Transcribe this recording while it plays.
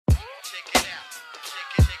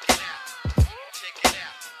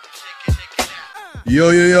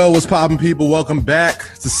Yo, what's poppin', people? Welcome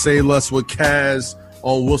back to Say Less with Kaz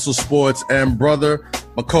on Whistle Sports. And brother,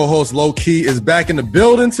 my co-host Low Key is back in the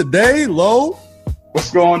building today. Low,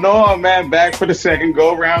 what's going on, man? Back for the second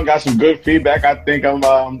go round. Got some good feedback. I think I'm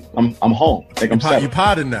home. I think I'm settled. You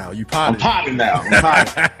potted now. I'm potting now.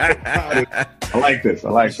 I like this.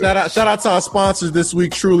 Shout out to our sponsors this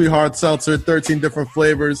week. Truly Hard Seltzer, 13 different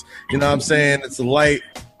flavors. You know what I'm saying? It's a light,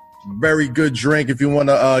 very good drink if you want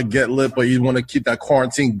to get lit, but you want to keep that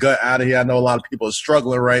quarantine gut out of here. I know a lot of people are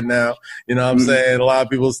struggling right now. You know what I'm saying? A lot of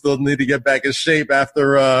people still need to get back in shape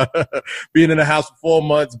after being in the house for 4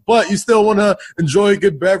 months, but you still want to enjoy a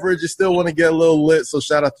good beverage. You still want to get a little lit. So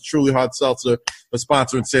shout out to Truly Hard Seltzer for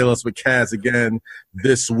sponsoring Say Less with Kaz again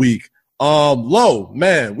this week. Lo,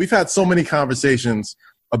 man, we've had so many conversations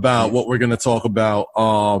about what we're going to talk about.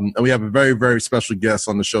 And we have a very, very special guest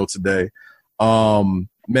on the show today.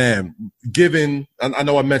 Man, given, I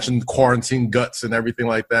know I mentioned quarantine guts and everything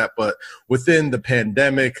like that, but within the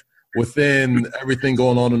pandemic, within everything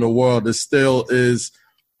going on in the world, there still is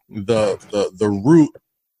the root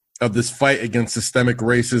of this fight against systemic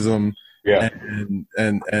racism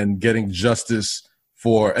and getting justice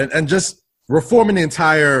for, and just reforming the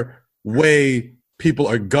entire way people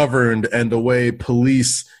are governed and the way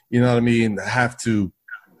police, you know what I mean, have to,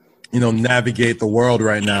 navigate the world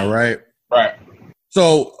right now, right? Right.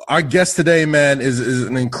 So our guest today, man, is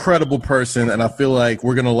an incredible person, and I feel like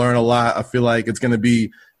we're going to learn a lot. I feel like it's going to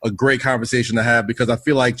be a great conversation to have because I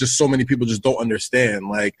feel like just so many people just don't understand.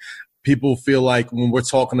 Like, people feel like when we're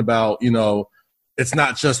talking about, it's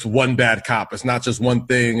not just one bad cop. It's not just one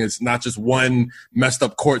thing. It's not just one messed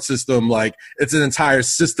up court system. Like, it's an entire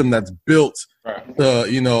system that's built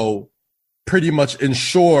to, pretty much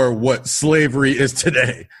ensure what slavery is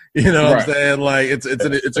today. You know what I'm saying? Like,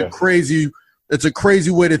 it's a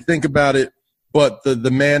crazy way to think about it, but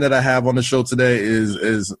the man that I have on the show today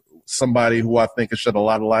is somebody who I think has shed a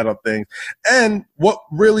lot of light on things. And what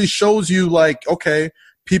really shows you, like, okay,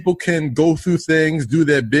 people can go through things, do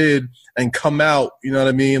their bid, and come out, you know what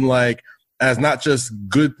I mean, like, as not just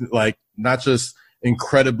good, like, not just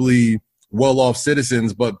incredibly well-off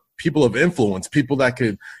citizens, but people of influence, people that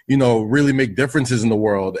could, really make differences in the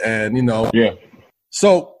world. And,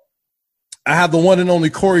 So I have the one and only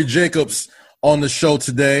Corey Jacobs on the show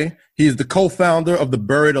today. He is the co-founder of the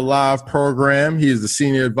Buried Alive program. He is the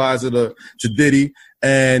senior advisor to Diddy,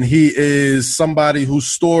 and he is somebody whose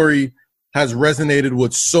story has resonated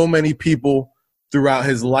with so many people throughout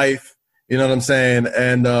his life. You know what I'm saying?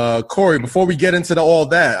 And Corey, before we get into all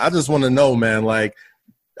that, I just want to know, man, like,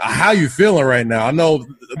 how you feeling right now? I know,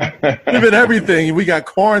 given everything, we got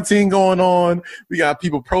quarantine going on. We got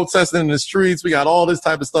people protesting in the streets. We got all this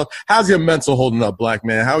type of stuff. How's your mental holding up, black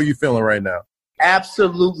man? How are you feeling right now?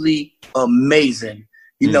 Absolutely amazing.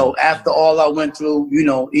 After all I went through,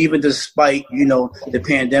 even despite, the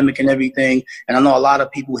pandemic and everything, and I know a lot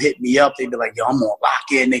of people hit me up. They'd be like, yo, I'm on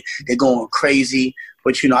lock in. They're going crazy.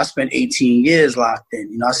 But, I spent 18 years locked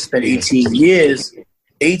in. I spent 18 years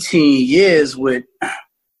with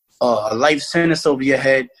a life sentence over your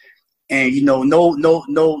head. And,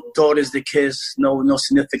 no daughters to kiss, no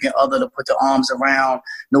significant other to put the arms around,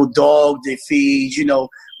 no dog to feed, no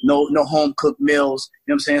home-cooked meals,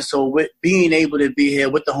 you know what I'm saying? So with being able to be here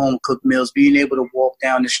with the home-cooked meals, being able to walk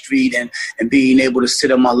down the street and being able to sit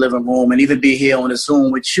in my living room and even be here on the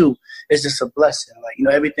Zoom with you, it's just a blessing.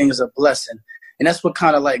 Like, everything is a blessing. And that's what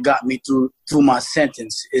kind of like got me through my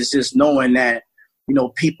sentence, is just knowing that,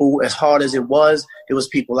 people, as hard as it was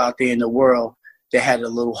people out there in the world that had it a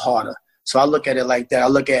little harder. So I look at it like that. I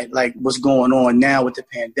look at like what's going on now with the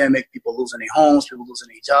pandemic, people losing their homes, people losing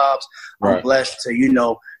their jobs. Right. I'm blessed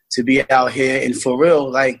to, to be out here and for real,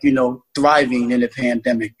 like, thriving in the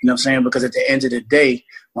pandemic, you know what I'm saying? Because at the end of the day,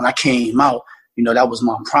 when I came out, that was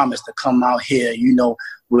my promise to come out here,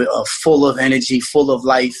 with full of energy, full of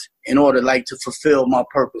life in order like to fulfill my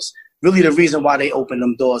purpose. Really the reason why they opened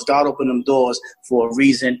them doors. God opened them doors for a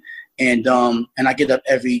reason. And I get up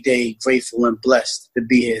every day grateful and blessed to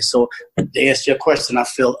be here. So to answer your question, I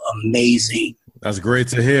feel amazing. That's great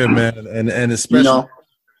to hear, man. And especially,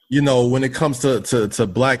 when it comes to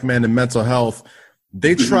black men and mental health,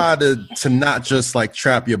 they try to not just like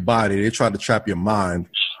trap your body. They try to trap your mind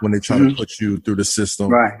when they try to put you through the system.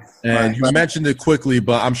 Right. And you mentioned it quickly,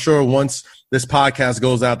 but I'm sure once this podcast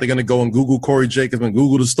goes out, they're going to go and Google Corey Jacobs and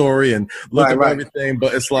Google the story and look at everything.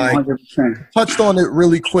 But it's like, 100%. Touched on it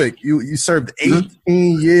really quick. You served 18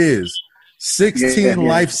 years, 16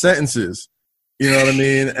 life sentences. You know what I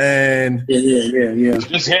mean? And yeah.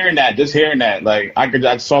 Just hearing that, like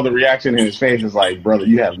I saw the reaction in his face. It's like, brother,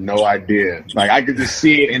 you have no idea. Like I could just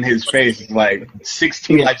see it in his face. It's like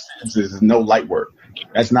 16 life sentences is no light work.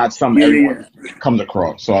 That's not something everyone comes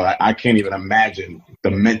across. So I can't even imagine the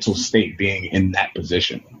mental state being in that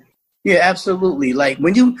position. Yeah, absolutely. Like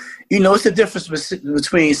when you know, it's the difference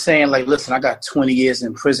between saying like, listen, I got 20 years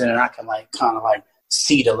in prison and I can like kind of like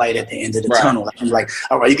see the light at the end of the tunnel. Like, I'm like,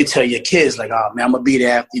 all right, you can tell your kids like, oh man, I'm gonna be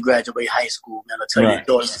there after you graduate high school, man. I'll tell your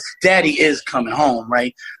daughters, daddy is coming home,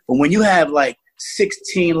 right? But when you have like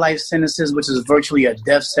 16 life sentences, which is virtually a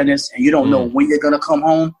death sentence, and you don't know when you're gonna come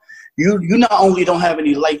home, you not only don't have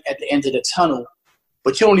any light at the end of the tunnel,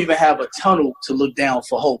 but you don't even have a tunnel to look down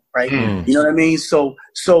for hope, right? You know what I mean? So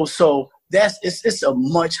that's it's a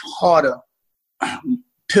much harder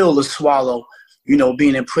pill to swallow, you know,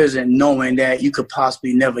 being in prison, knowing that you could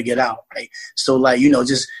possibly never get out, right? So like, you know,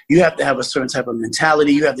 just you have to have a certain type of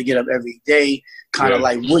mentality. You have to get up every day, kind of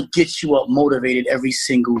like what gets you up motivated every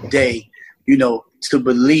single day, you know, to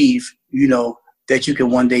believe, you know, that you can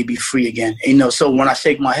one day be free again. And, you know, so when I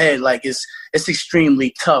shake my head, like it's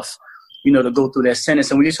extremely tough, you know, to go through that sentence.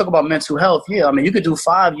 And when you talk about mental health, yeah, I mean, you could do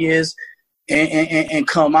 5 years and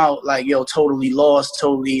come out like, yo, totally lost,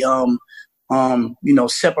 totally, you know,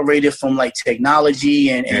 separated from like technology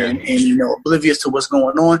and you know, oblivious to what's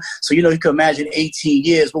going on. So, you know, you can imagine 18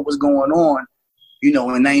 years, what was going on, you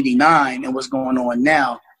know, in 99 and what's going on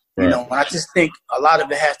now. You know, and I just think a lot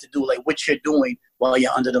of it has to do like what you're doing while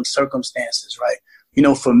you're under them circumstances, right? You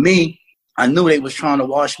know, for me, I knew they was trying to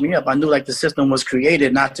wash me up. I knew like the system was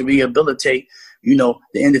created not to rehabilitate, you know,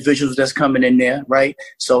 the individuals that's coming in there, right?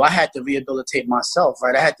 So I had to rehabilitate myself,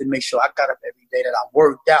 right? I had to make sure I got up every day, that I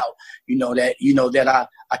worked out, that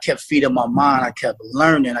I kept feeding my mind, I kept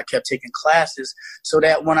learning, I kept taking classes, so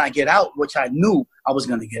that when I get out, which I knew I was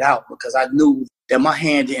going to get out, because I knew that my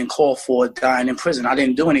hand didn't call for dying in prison. I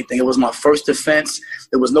didn't do anything. It was my first offense.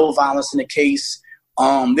 There was no violence in the case.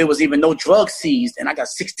 There was even no drugs seized, and I got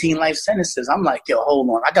 16 life sentences. I'm like, yo, hold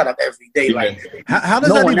on. I got up every day. Like, how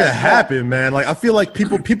does that even happen, man? Like, I feel like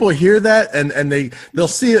people hear that and they'll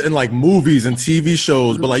see it in like movies and TV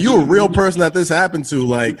shows, but like, you're a real person that this happened to.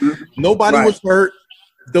 Like, nobody was hurt.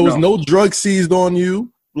 There was no drugs seized on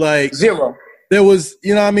you. Like, zero. There was,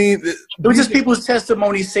 you know what I mean? It was just people's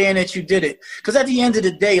testimony saying that you did it. Because at the end of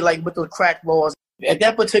the day, like with the crack laws, at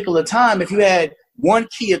that particular time, if you had one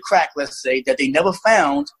key of crack, let's say, that they never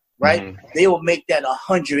found, right, they will make that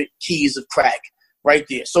 100 keys of crack right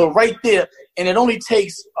there. So right there, and it only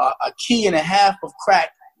takes a key and a half of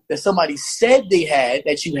crack that somebody said they had,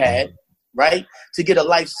 that you had, right, to get a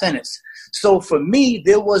life sentence. So for me,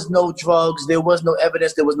 there was no drugs, there was no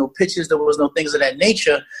evidence, there was no pictures, there was no things of that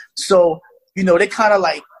nature. So, you know, they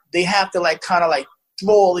have to kind of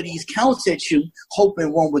throw all of these counts at you,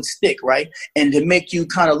 hoping one would stick, right? And to make you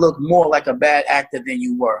kind of look more like a bad actor than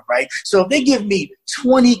you were, right? So if they give me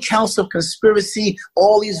 20 counts of conspiracy,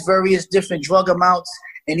 all these various different drug amounts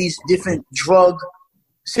and these different drug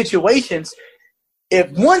situations,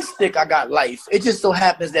 if one stick, I got life. It just so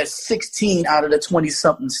happens that 16 out of the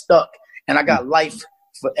 20-something stuck, and I got life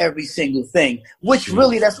for every single thing, which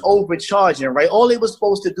really that's overcharging, right? All they were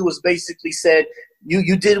supposed to do is basically said,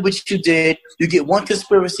 you did what you did, you get one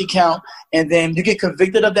conspiracy count, and then you get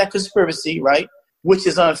convicted of that conspiracy, right? Which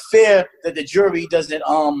is unfair that the jury doesn't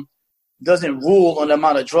rule on the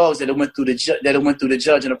amount of drugs that it went through the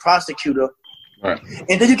judge and the prosecutor. Right.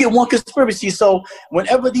 And then you get one conspiracy. So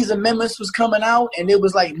whenever these amendments was coming out and there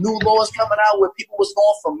was like new laws coming out where people was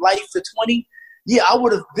going from life to 20, yeah, I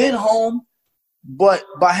would have been home. But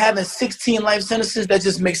by having 16 life sentences, that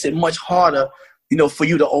just makes it much harder, you know, for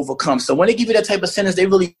you to overcome. So when they give you that type of sentence, they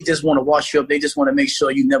really just want to wash you up. They just want to make sure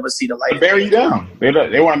you never see the light. Bury you down. They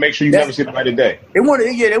want to make sure you never see the light of day. They want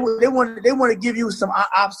to give you some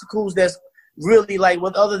obstacles that's really like,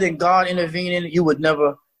 what other than God intervening, you would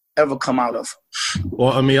never ever come out of.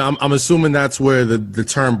 Well, I mean, I'm assuming that's where the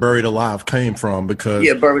term "buried alive" came from, because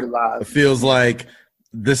buried alive. It feels like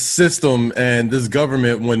this system and this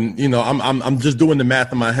government, when, you know, I'm just doing the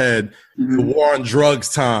math in my head. The war on drugs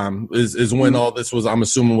time is when all this was, I'm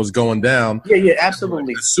assuming, was going down. Yeah,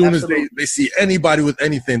 absolutely. As soon as they see anybody with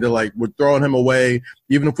anything, they're like, we're throwing him away.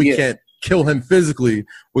 Even if we can't kill him physically,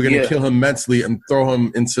 we're going to kill him mentally and throw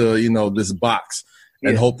him into, you know, this box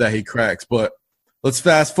and hope that he cracks. But let's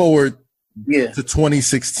fast forward to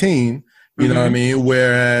 2016, you know what I mean?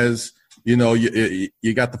 Whereas, you know,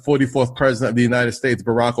 you got the 44th president of the United States,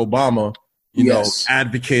 Barack Obama, you know,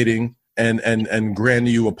 advocating and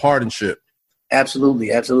granting you a pardonship.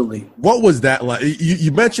 Absolutely, absolutely. What was that like?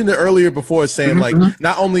 You mentioned it earlier before, saying like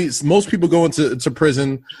not only most people go into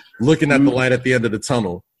prison looking at the light at the end of the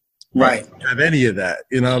tunnel, right? Have any of that?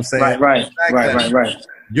 You know what I'm saying? Right.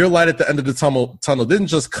 Your light at the end of the tunnel didn't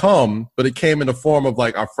just come, but it came in the form of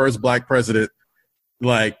like our first black president,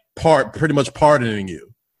 like pretty much pardoning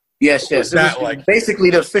you. Yes. Basically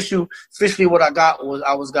the officially what I got was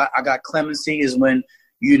I got clemency is when,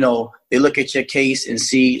 you know, they look at your case and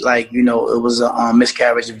see, like, you know, it was a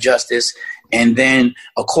miscarriage of justice. And then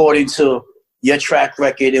according to your track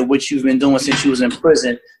record and what you've been doing since you was in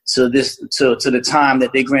prison to the time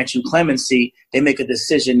that they grant you clemency, they make a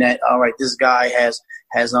decision that, all right, this guy has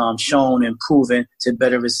shown and proven to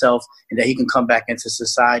better himself and that he can come back into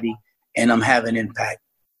society and have an impact.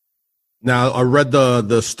 Now, I read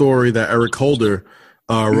the story that Eric Holder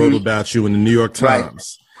wrote about you in the New York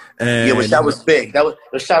Times. Right. And which that was big. That was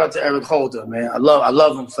a shout out to Eric Holder, man. I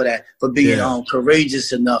love him for that, for being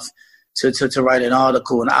courageous enough to write an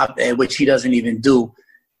article, an op-ed, which he doesn't even do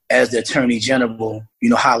as the Attorney General. You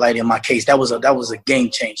know, highlighting my case. That was a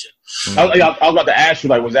game changer. I was about to ask you,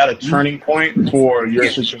 like, was that a turning point for your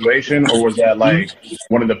situation, or was that like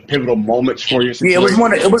one of the pivotal moments for your situation? Yeah,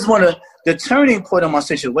 it was one of the turning point of my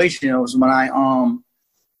situation. It was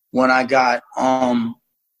when I got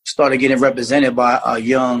started getting represented by a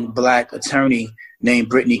young black attorney named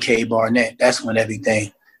Brittany K. Barnett. That's when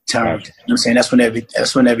everything turned. You know what I'm saying?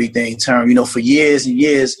 That's when everything turned. You know, for years and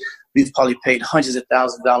years, we've probably paid hundreds of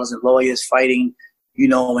thousands of dollars in lawyers fighting, you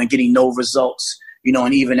know, and getting no results. You know,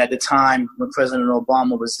 and even at the time when President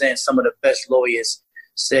Obama was in, some of the best lawyers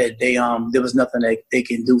said there was nothing they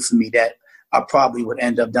can do for me, that I probably would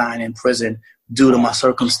end up dying in prison due to my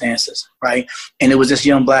circumstances, right? And it was this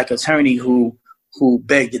young black attorney who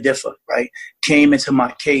begged to differ, right? Came into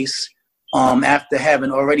my case after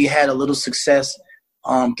having already had a little success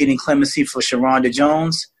getting clemency for Sharonda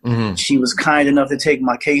Jones. Mm-hmm. She was kind enough to take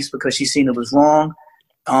my case because she seen it was wrong.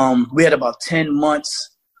 We had about 10 months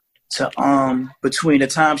to between the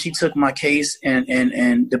time she took my case and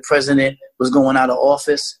the president was going out of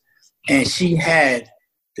office, and she had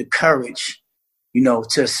the courage, you know,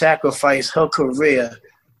 to sacrifice her career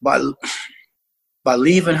by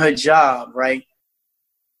leaving her job, right,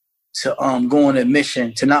 to go on a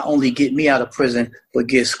mission to not only get me out of prison but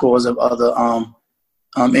get scores of other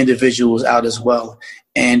individuals out as well.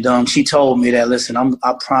 And she told me that, listen,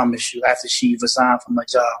 I promise you, after she resigned from her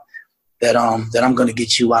job, that I'm going to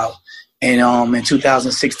get you out. And in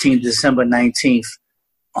 2016, December 19th,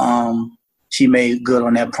 she made good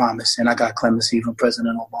on that promise, and I got clemency from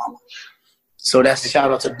President Obama. So that's a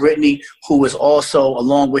shout out to Brittany, who was also,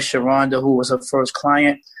 along with Sharonda, who was her first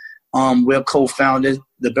client. We're co-founded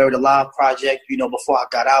the Buried Alive Project. You know, before I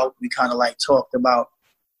got out, we kind of like talked about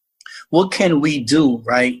what can we do,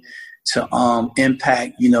 right, to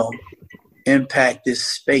impact this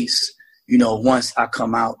space, you know, once I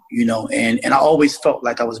come out, you know, and I always felt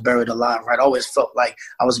like I was buried alive, right? I always felt like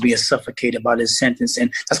I was being suffocated by this sentence.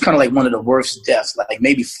 And that's kind of like one of the worst deaths, like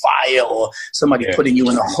maybe fire or somebody putting you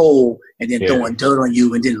in a hole and then throwing dirt on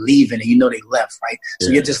you and then leaving, and you know they left, right?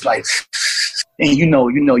 So you're just like, and you know,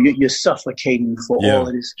 you're suffocating for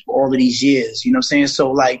all of these years, you know what I'm saying? So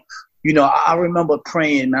like, you know, I remember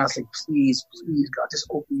praying, and I was like, please, God, just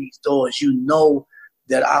open these doors. You know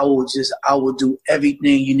that I will do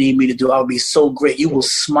everything you need me to do. I'll be so great. You will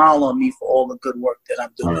smile on me for all the good work that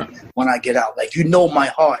I'm doing when I get out. Like, you know my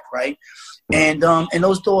heart, right? And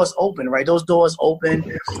those doors open, right? Those doors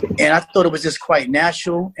open, and I thought it was just quite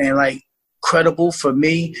natural and like credible for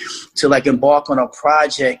me to like embark on a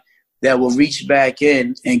project that will reach back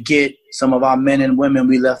in and get some of our men and women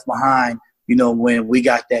we left behind, you know, when we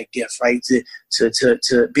got that gift, right?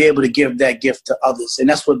 To be able to give that gift to others. And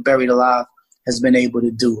that's what Buried Alive has been able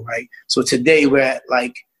to do, right? So today we're at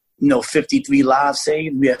like, you know, 53 lives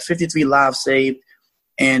saved. We have 53 lives saved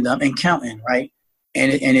and counting, right?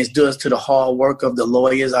 And it's due to the hard work of the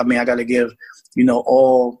lawyers. I mean, I got to give, you know,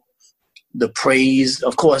 all the praise,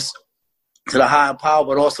 of course, to the higher power,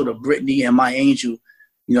 but also to Brittany and my angel.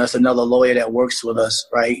 You know, that's another lawyer that works with us,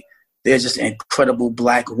 right? They're just incredible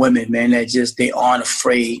black women, man, they aren't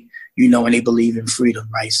afraid, you know, and they believe in freedom,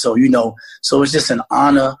 right? So, you know, so it's just an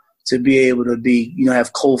honor to be able to be, you know,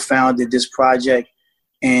 have co-founded this project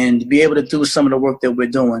and be able to do some of the work that we're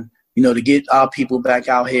doing, you know, to get our people back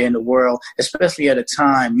out here in the world, especially at a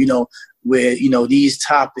time, you know, where, you know, these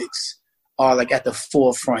topics are like at the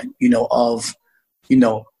forefront, you know, of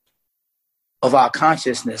our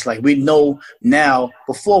consciousness. Like, we know now,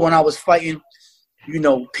 before when I was fighting, you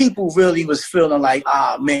know, people really was feeling like,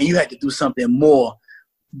 man, you had to do something more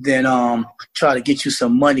than try to get you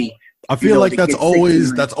some money. I feel like that's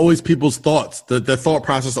always people's thoughts. The thought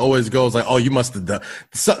process always goes like, oh, you must have done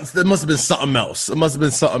something. There must have been something else. It must have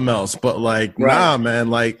been something else. But like, nah, man,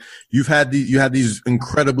 like you had these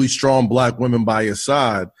incredibly strong Black women by your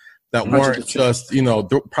side that weren't 100%. Just, you know,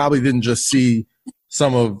 probably didn't just see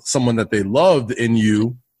someone that they loved in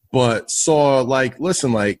you, but saw like,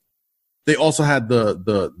 listen, like they also had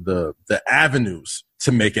the avenues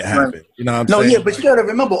to make it happen. Right. You know what I'm saying? Yeah, but you gotta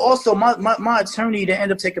remember also my attorney that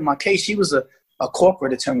ended up taking my case, she was a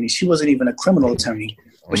corporate attorney. She wasn't even a criminal attorney,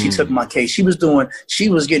 but she took my case. She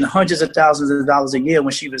was getting hundreds of thousands of dollars a year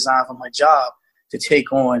when she resigned from her job to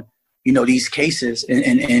take on, you know, these cases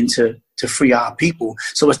and to free our people.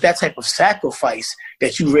 So it's that type of sacrifice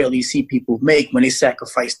that you rarely see people make when they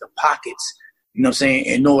sacrifice their pockets, you know what I'm saying,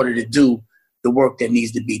 in order to do the work that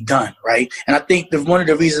needs to be done, right? And I think one of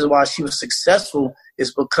the reasons why she was successful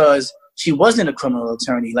is because she wasn't a criminal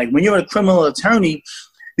attorney. Like when you're a criminal attorney,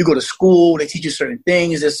 you go to school, they teach you certain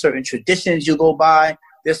things, there's certain traditions you go by,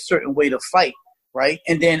 there's a certain way to fight, right?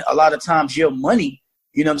 And then a lot of times your money,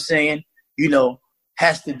 you know what I'm saying, you know,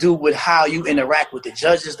 has to do with how you interact with the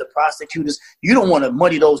judges, the prosecutors. You don't want to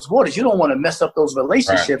muddy those waters. You don't want to mess up those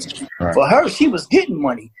relationships. Right. For her, she was getting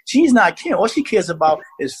money. She's not caring. All she cares about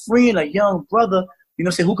is freeing a young brother, you know,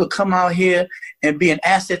 say who could come out here and be an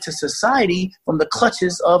asset to society from the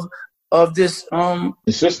clutches of this the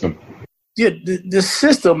system. Yeah, the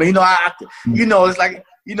system. You know, it's like,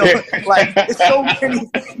 you know, like it's so many.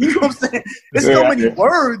 You know what I'm saying? There's so many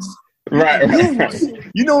words. Right.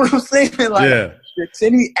 You know what I'm saying? Like, yeah. There's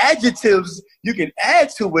any adjectives you can add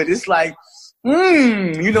to it. It's like, you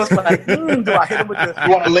know, it's like, do I hit him with the...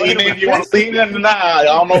 You want to lean in? You want to lean in? Nah, I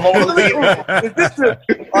don't know if I want to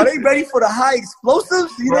lean in. Are they ready for the high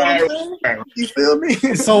explosives? You know what I'm saying? Right. You feel me?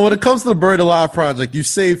 So when it comes to the Buried Alive Project, you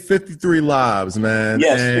saved 53 lives, man.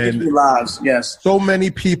 Yes, 53 lives, yes. So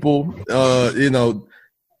many people, you know,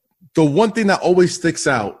 the one thing that always sticks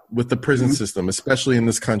out with the prison system, especially in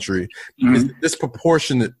this country, is the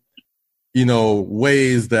disproportionate, you know,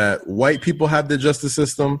 ways that white people have their justice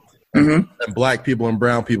system and Black people and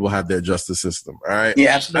brown people have their justice system. All right.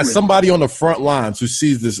 Yeah, absolutely. As somebody on the front lines who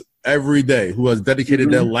sees this every day, who has dedicated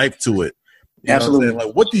their life to it, you absolutely. Know what I'm saying?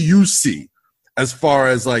 Like, what do you see as far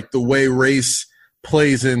as like the way race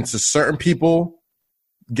plays into certain people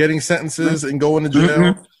getting sentences and going to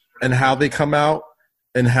jail and how they come out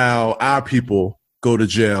and how our people go to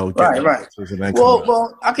jail? Right.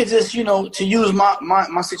 Well, I could just, you know, to use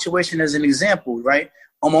my situation as an example, right?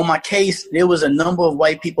 On my case, there was a number of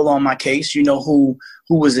white people on my case, you know, who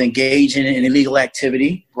was engaging in illegal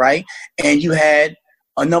activity, right? And you had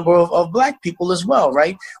a number of Black people as well,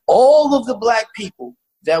 right? All of the Black people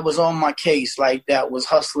that was on my case, like that was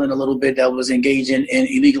hustling a little bit, that was engaging in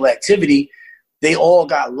illegal activity, they all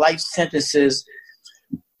got life sentences.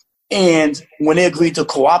 And when they agreed to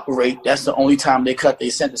cooperate, that's the only time they cut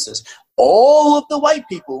their sentences. All of the white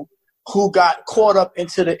people who got caught up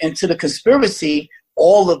into the conspiracy,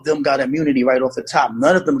 all of them got immunity right off the top.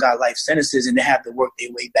 None of them got life sentences, and they have to work their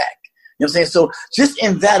way back. You know what I'm saying? So just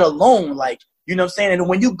in that alone, like, you know what I'm saying? And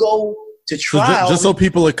when you go to trial... So just so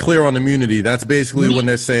people are clear on immunity, that's basically when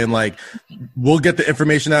they're saying, like, we'll get the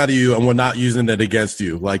information out of you and we're not using it against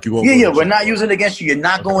you. Like, you won't... Yeah, we're not using it against you. You're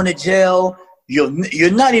not going to jail.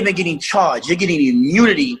 You're not even getting charged. You're getting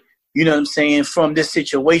immunity, you know what I'm saying, from this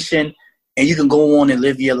situation, and you can go on and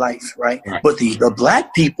live your life, right? But the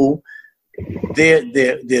Black people,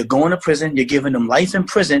 they're going to prison. You're giving them life in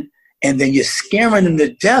prison, and then you're scaring them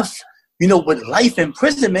to death, you know, with life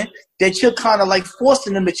imprisonment, that you're kind of like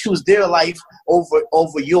forcing them to choose their life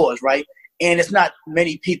over yours, right? And it's not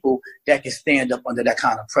many people that can stand up under that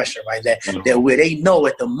kind of pressure, right? That where they know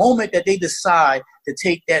at the moment that they decide to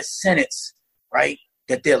take that sentence, right,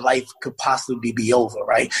 that their life could possibly be over,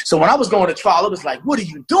 right? So when I was going to trial, it was like, what are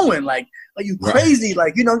you doing? Like, are you crazy?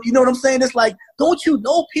 Like, you know what I'm saying? It's like, don't you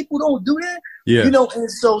know people don't do that? Yeah. You know, and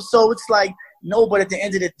so it's like, no, but at the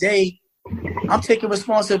end of the day, I'm taking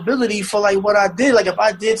responsibility for like what I did. Like if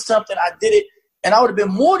I did something, I did it, and I would have been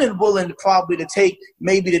more than willing probably to take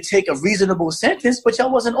a reasonable sentence, but y'all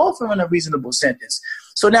wasn't offering a reasonable sentence.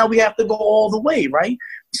 So now we have to go all the way, right?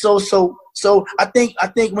 So I think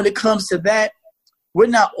when it comes to that, we're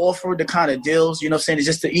not offered the kind of deals, you know what I'm saying, it's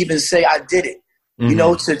just to even say I did it, you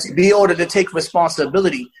know, to be able to take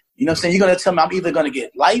responsibility. You know what I'm saying? You're going to tell me I'm either going to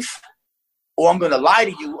get life or I'm going to lie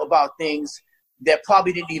to you about things that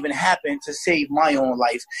probably didn't even happen to save my own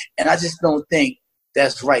life. And I just don't think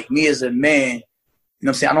that's right. Me as a man, you know what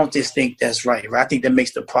I'm saying? I don't just think that's right? I think that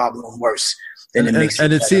makes the problem worse than it makes it better.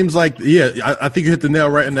 And it seems like, I think you hit the nail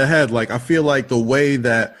right in the head. Like, I feel like the way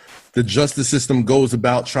that the justice system goes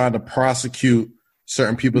about trying to prosecute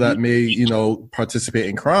certain people that may, you know, participate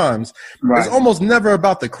in crimes, Right. it's almost never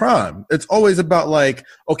about the crime. It's always about like,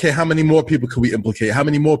 okay, how many more people can we implicate? How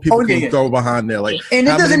many more people can we throw behind there? Like, and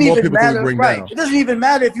it how doesn't many more even people can we matter, bring right? down? It doesn't even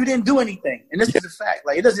matter if you didn't do anything, and this is a fact.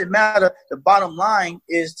 Like, it doesn't matter. The bottom line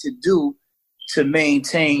is to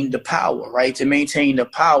maintain the power, right? To maintain the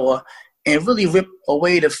power and really rip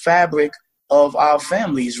away the fabric of our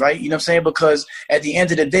families, right? You know what I'm saying? Because at the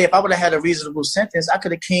end of the day, if I would have had a reasonable sentence, I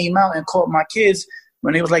could have came out and caught my kids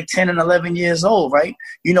when they was like 10 and 11 years old, right?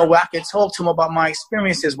 You know, where I could talk to them about my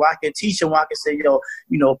experiences, where I could teach them, where I could say, yo,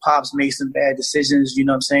 you know, Pops made some bad decisions, you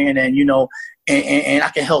know what I'm saying? And, you know, and I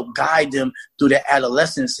can help guide them through their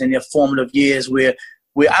adolescence and their formative years where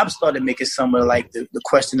I've started making some of like the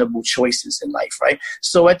questionable choices in life, right?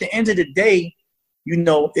 So at the end of the day, you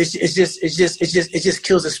know, it just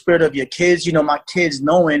kills the spirit of your kids. You know, my kids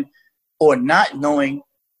knowing or not knowing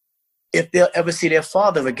if they'll ever see their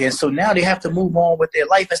father again. So now they have to move on with their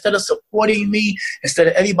life. Instead of supporting me, instead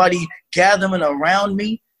of everybody gathering around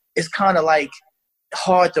me, it's kind of like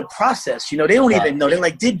hard to process. You know, they don't even know. They're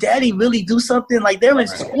like, did Daddy really do something? Like, they're in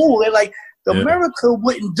school. They're like, America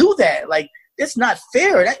wouldn't do that. Like, it's not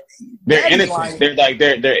fair. They're innocent. They're like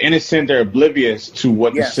they're innocent. They're oblivious to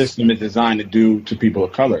what the system is designed to do to people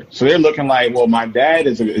of color. So they're looking like, well, my dad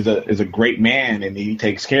is a great man, and he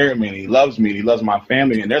takes care of me, and he loves me, and he loves my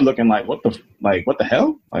family. And they're looking like, what the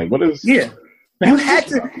hell? Like, what is? Yeah, you had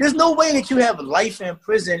to. There's no way that you have life in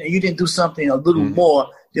prison and you didn't do something a little more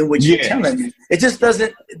than what you're telling me. It just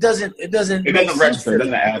doesn't. It doesn't register. It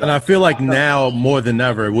doesn't add up. And I feel like now more than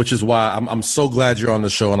ever, which is why I'm so glad you're on the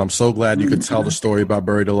show, and I'm so glad you could tell the story about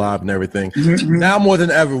Buried Alive and everything. Now more than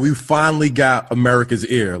ever, we finally got America's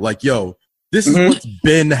ear. Like, yo, this is what's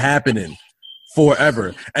been happening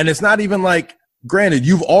forever. And it's not even like, granted,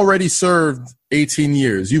 you've already served 18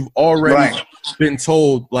 years. You've already been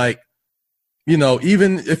told, like, you know,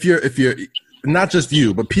 even if you're not just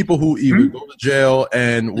you, but people who either go to jail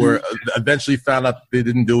and were eventually found out they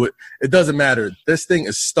didn't do it. It doesn't matter. This thing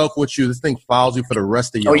is stuck with you. This thing follows you for the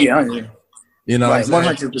rest of your life. Oh, yeah. You know, right,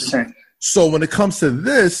 100%. So when it comes to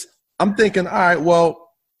this, I'm thinking, all right,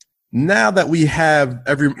 well, now that we have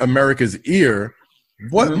every America's ear,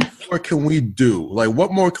 what more can we do? Like,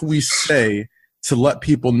 what more can we say to let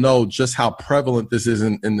people know just how prevalent this is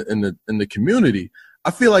in the community? I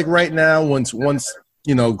feel like right now, once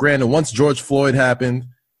you know, granted, once George Floyd happened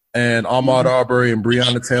and Ahmaud Arbery and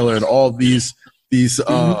Breonna Taylor and all these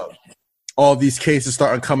cases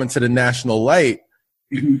started coming to the national light,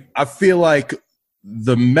 I feel like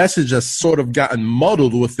the message has sort of gotten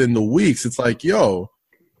muddled within the weeks. It's like, yo,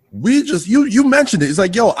 we just, you mentioned it. It's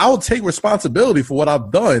like, yo, I'll take responsibility for what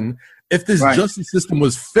I've done if this justice system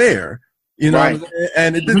was fair. You know,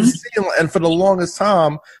 and it didn't seem, and for the longest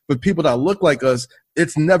time, for people that look like us,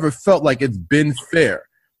 it's never felt like it's been fair.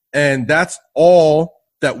 And that's all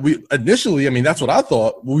that we initially, I mean, that's what I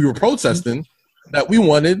thought when we were protesting, that we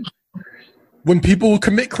wanted when people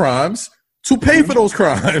commit crimes to pay for those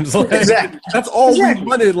crimes. Like, that's all we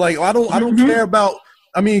wanted. Like, I don't care about,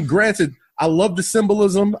 I mean, granted, I love the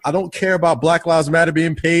symbolism. I don't care about Black Lives Matter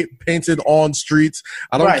being painted on streets.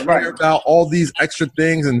 I don't care about all these extra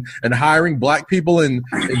things and hiring black people in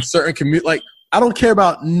certain communities. Like, I don't care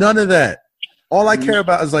about none of that. All I care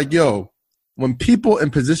about is like, yo, when people in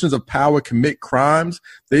positions of power commit crimes,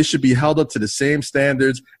 they should be held up to the same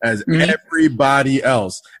standards as everybody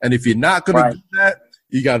else. And if you're not going to do that,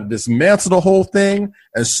 you got to dismantle the whole thing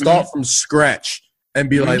and start from scratch. And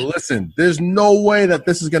be like, listen, there's no way that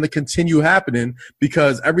this is going to continue happening,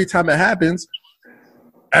 because every time it happens,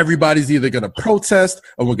 everybody's either going to protest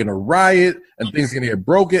or we're going to riot and things are going to get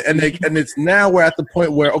broken. And it's now we're at the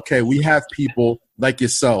point where, okay, we have people like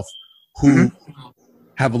yourself who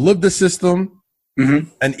have lived the system.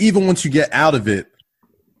 And even once you get out of it,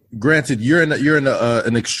 granted, you're in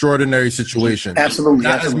an extraordinary situation. Absolutely.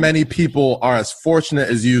 Not as many people are as fortunate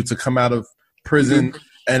as you to come out of prison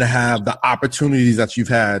and have the opportunities that you've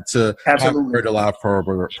had to have a Buried Alive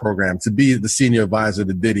program, to be the senior advisor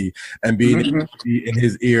to Diddy and be in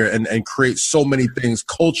his ear and create so many things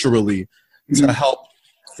culturally to help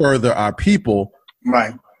further our people.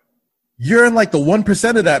 Right. You're in like the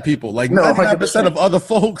 1% of that people. Like 99% of other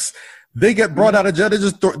folks, they get brought out of jail.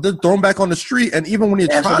 They're thrown back on the street. And even when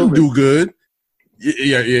you're trying to do good,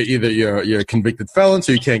 you're a convicted felon,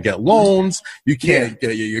 so you can't get loans. You can't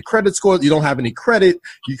get your credit score. You don't have any credit.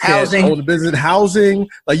 You can't own a business. Housing,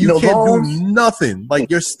 like you can't loans. Do nothing.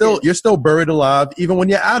 Like you're still buried alive even when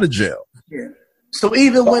you're out of jail. Yeah. So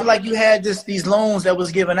even when like you had these loans that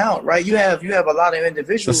was given out, right? You have a lot of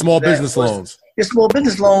individuals. The small business loans. The small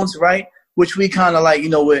business loans, right? Which we kind of like, you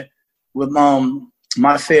know, with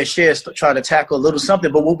my fair share to try to tackle a little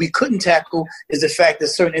something. But what we couldn't tackle is the fact that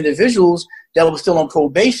certain individuals that were still on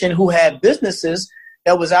probation who had businesses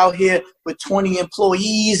that was out here with 20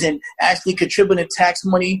 employees and actually contributing tax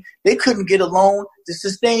money, they couldn't get a loan to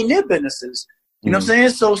sustain their businesses. You know what I'm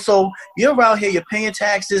saying? So you're out here, you're paying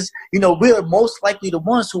taxes. You know, we're most likely the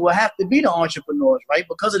ones who will have to be the entrepreneurs, right?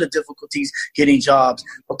 Because of the difficulties getting jobs,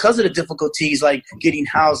 because of the difficulties like getting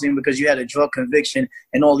housing because you had a drug conviction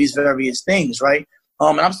and all these various things, right?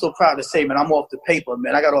 And I'm so proud to say, man, I'm off the paper,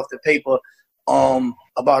 man. I got off the paper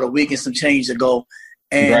about a week and some change ago.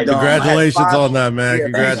 And congratulations on that, man. Yeah,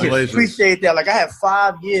 congratulations. Appreciate that. Like, I had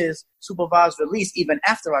 5 years supervised release even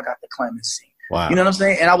after I got the clemency. Wow. You know what I'm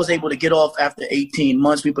saying? And I was able to get off after 18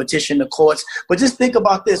 months. We petitioned the courts. But just think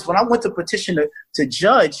about this. When I went to petition to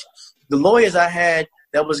judge, the lawyers I had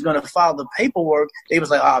that was going to file the paperwork, they was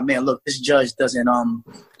like, oh, man, look, this judge doesn't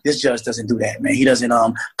do that, man. He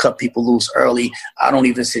doesn't cut people loose early. I don't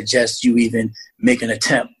even suggest you even make an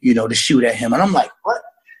attempt, you know, to shoot at him. And I'm like, what?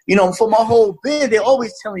 You know, for my whole bid, they're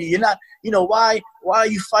always telling you, you're not, you know, why are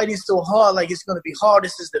you fighting so hard? Like, it's going to be hard.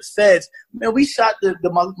 This is the feds. Man, we shot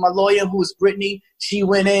my lawyer, who was Brittany. She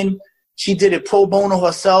went in. She did it pro bono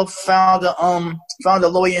herself, found a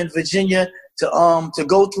lawyer in Virginia to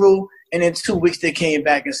go through. And in 2 weeks, they came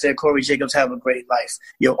back and said, Corey Jacobs, have a great life.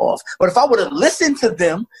 You're off. But if I would have listened to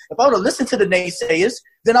them, if I would have listened to the naysayers,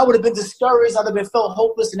 then I would have been discouraged. I'd have been felt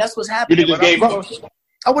hopeless. And that's what's happening. You just gave up.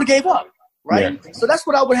 I would have gave up. Right. Yeah. So that's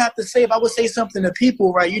what I would have to say if I would say something to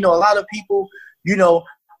people. Right. You know, a lot of people, you know,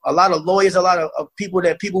 a lot of lawyers, a lot of people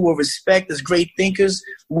that people will respect as great thinkers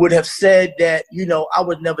would have said that, you know, I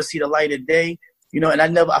would never see the light of day, you know, and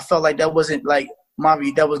I felt like that wasn't like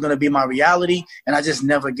that was going to be my reality. And I just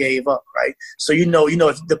never gave up. Right. So, you know,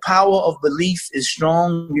 if the power of belief is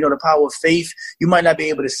strong, you know, the power of faith, you might not be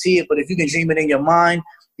able to see it, but if you can dream it in your mind,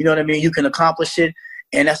 you know what I mean? You can accomplish it.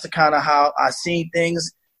 And that's the kind of how I seen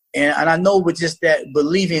things. And I know with just that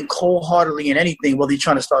believing cold-heartedly in anything, whether you're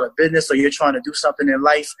trying to start a business or you're trying to do something in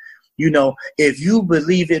life, you know, if you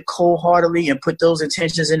believe it cold-heartedly and put those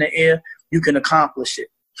intentions in the air, you can accomplish it.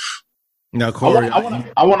 Now, Corey, I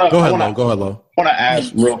want to go ahead, Lo. I want to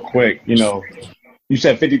ask real quick. You know, you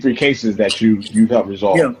said 53 cases that you helped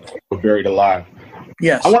resolve were buried alive.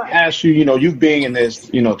 Yes. I want to ask you, you know, you being in this,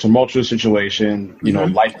 you know, tumultuous situation, you know,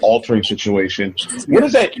 life-altering situation, what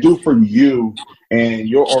does that do for you and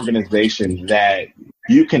your organization that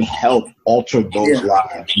you can help alter those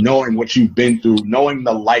lives, knowing what you've been through, knowing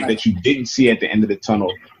the light that you didn't see at the end of the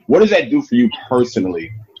tunnel? What does that do for you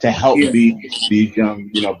personally to help these young,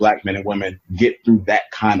 you know, black men and women get through that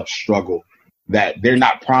kind of struggle, that they're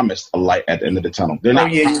not promised a light at the end of the tunnel? They're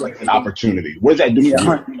not promised an opportunity. What does that do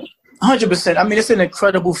for you? 100%. I mean, it's an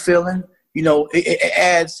incredible feeling. You know, it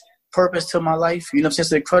adds purpose to my life. You know what I'm saying?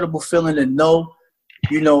 It's an incredible feeling to know,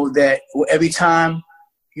 you know, that every time,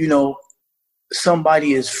 you know,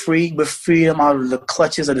 somebody is free with freedom out of the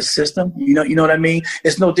clutches of the system, you know what I mean?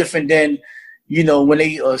 It's no different than, you know, when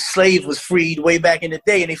a slave was freed way back in the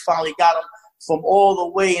day and they finally got them from all the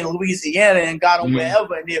way in Louisiana and got them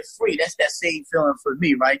wherever and they're free. That's that same feeling for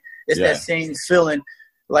me, right? It's that same feeling,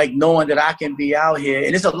 like knowing that I can be out here.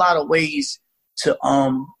 And there's a lot of ways to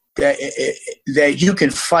that you can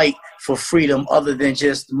fight for freedom other than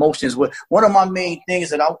just emotions. One of my main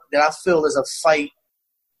things that I feel is a fight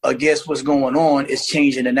against what's going on is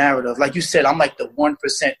changing the narrative. Like you said, I'm like the 1%,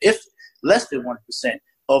 if less than 1%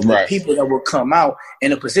 of the people that will come out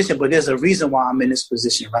in a position, but there's a reason why I'm in this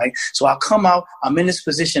position, right? So I come out, I'm in this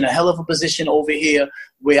position, a hell of a position over here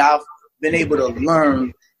where I've been able to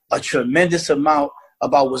learn a tremendous amount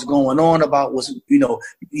about what's going on, about what's,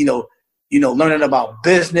 learning about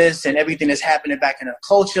business and everything that's happening back in the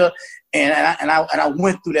culture. And I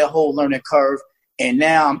went through that whole learning curve. And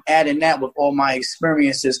now I'm adding that with all my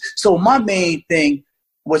experiences. So my main thing,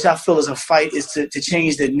 which I feel is a fight, is to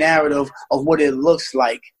change the narrative of what it looks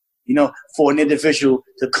like, you know, for an individual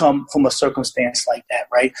to come from a circumstance like that,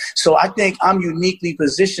 right? So I think I'm uniquely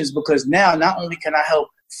positioned because now not only can I help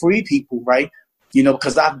free people, right, you know,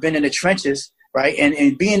 because I've been in the trenches, right,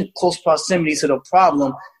 and being close proximity to the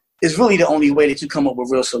problem is really the only way that you come up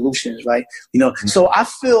with real solutions, right? You know, so I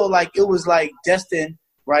feel like it was like destined,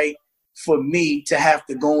 right, for me to have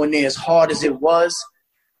to go in there as hard as it was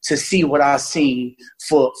to see what I've seen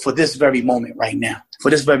for this very moment right now,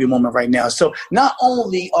 So not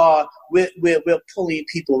only are we're pulling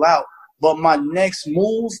people out, but my next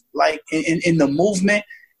move, like in the movement,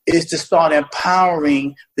 is to start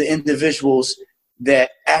empowering the individuals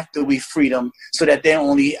that after we free them so that they're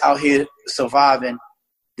only out here surviving,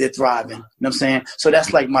 they're thriving. You know what I'm saying? So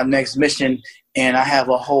that's like my next mission. And I have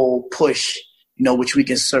a whole push, which we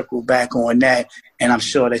can circle back on that, and I'm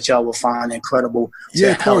sure that y'all will find incredible.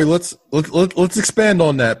 Yeah, Corey, let's expand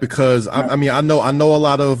on that, because I mean, I know a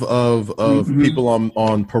lot of people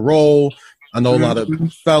on parole. I know a lot of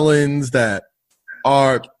felons that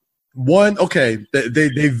are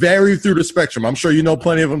they vary through the spectrum. I'm sure you know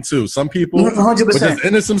plenty of them too. Some people 100%. were just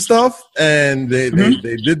into some stuff and they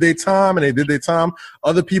did their time and they did their time.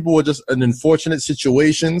 Other people were just in unfortunate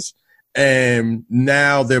situations, and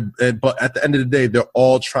now but at the end of the day, they're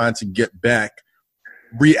all trying to get back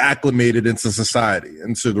reacclimated into society,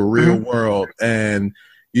 into the real world. And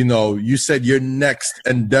you said your next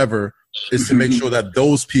endeavor is to make sure that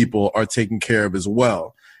those people are taken care of as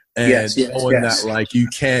well. And that, like, you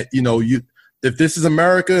can't, if this is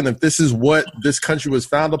America and if this is what this country was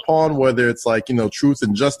founded upon, whether it's like, truth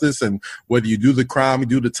and justice, and whether you do the crime, you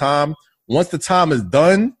do the time, once the time is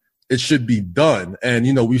done, it should be done. And,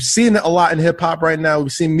 we've seen it a lot in hip hop right now.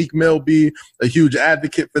 We've seen Meek Mill be a huge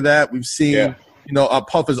advocate for that. We've seen,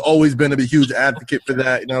 Puff has always been a huge advocate for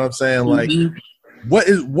that. You know what I'm saying? Like,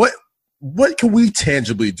 what can we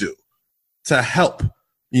tangibly do to help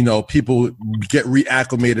people get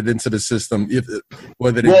reacclimated into the system? Even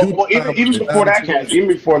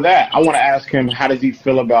before that, I want to ask him, how does he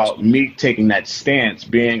feel about Meek taking that stance,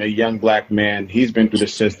 being a young black man? He's been through the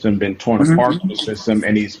system, been torn apart from the system,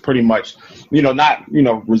 and he's pretty much, not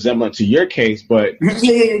resemblant to your case, but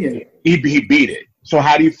he beat it. So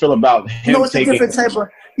how do you feel about him it's taking? A different type of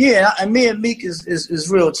and me and Meek is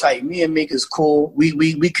real tight. Me and Meek is cool.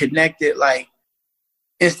 We connected like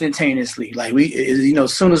instantaneously. Like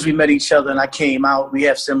as soon as we met each other and I came out, we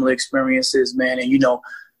have similar experiences, man. And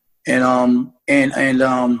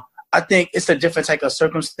I think it's a different type of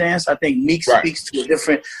circumstance. I think Meek speaks to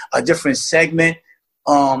a different segment,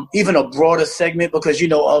 even a broader segment, because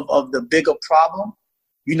of the bigger problem,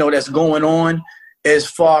 that's going on, as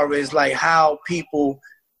far as like how people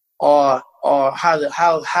are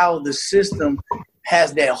how the system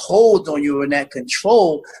has that hold on you and that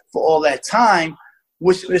control for all that time,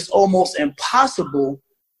 which is almost impossible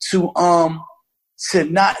to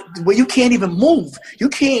not, where you can't even move. You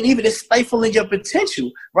can't even, it's stifling your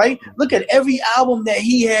potential, right? Look at every album that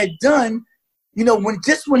he had done,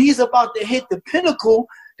 when he's about to hit the pinnacle,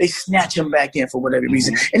 they snatch him back in for whatever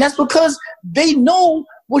reason. And that's because they know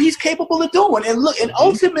what he's capable of doing. And look, and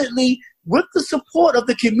ultimately, with the support of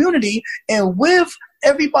the community and with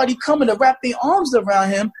everybody coming to wrap their arms around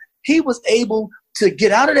him, he was able to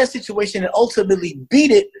get out of that situation and ultimately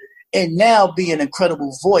beat it, and now be an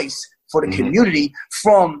incredible voice for the community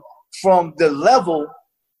from the level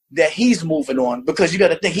that he's moving on. Because you got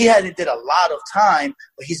to think, he hasn't did a lot of time,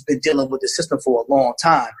 but he's been dealing with the system for a long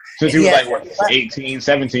time. Since he was 18,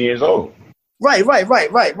 17 years old. Right.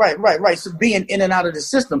 So being in and out of the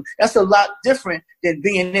system, that's a lot different than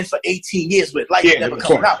being in for 18 years with life never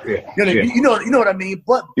coming out. Yeah. You know what I mean?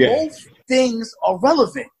 But both things are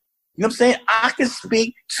relevant. You know what I'm saying? I can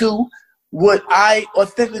speak to what I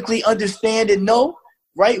authentically understand and know,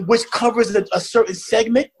 right? Which covers a certain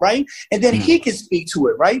segment, right? And then he can speak to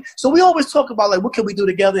it, right? So we always talk about like, what can we do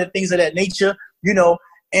together and things of that nature,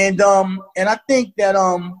 and I think that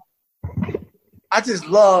I just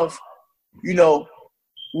love,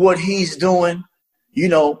 what he's doing,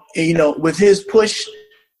 with his push,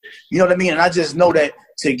 you know what I mean? And I just know that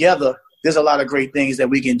together, there's a lot of great things that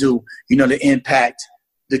we can do, to impact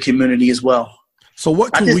the community as well. So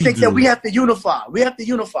what can we do? I just think that we have to unify.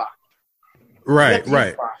 Right.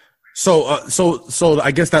 So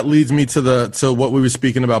I guess that leads me to what we were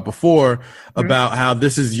speaking about before, about how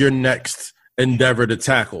this is your next endeavor to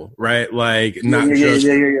tackle, right? Like, not just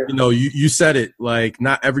you said it, like,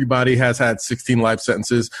 not everybody has had 16 life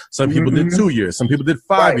sentences. Some people did 2 years, some people did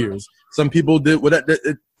 5 years, some people did whatever.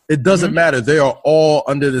 It doesn't matter. They are all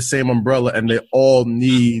under the same umbrella, and they all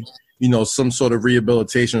need some sort of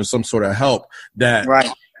rehabilitation or some sort of help that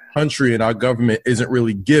country and our government isn't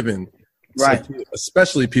really giving,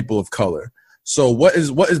 especially people of color. So what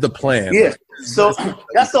is the plan? Yeah. So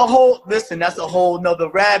that's a whole nother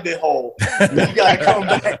rabbit hole. You gotta come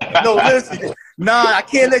back. No, listen. Nah, I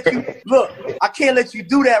can't let you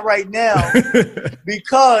do that right now,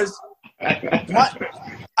 because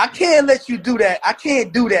I can't let you do that. I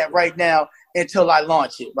can't do that right now until I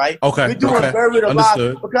launch it, right? Okay. We're doing very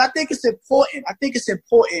live, because I think it's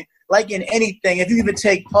important. Like in anything, if you even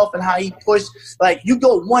take Puff and how he pushed, like, you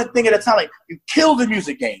go one thing at a time. Like, you kill the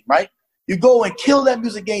music game, right? You go and kill that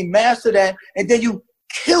music game, master that, and then you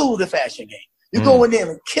kill the fashion game. You go in there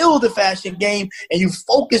and kill the fashion game, and you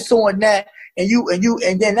focus on that,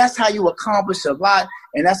 and then that's how you accomplish a lot,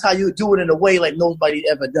 and that's how you do it in a way like nobody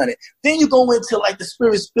ever done it. Then you go into like the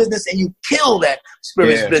spirits business, and you kill that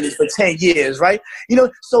spirits business for 10 years, right?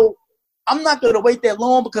 So I'm not going to wait that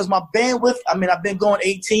long because my bandwidth, I've been going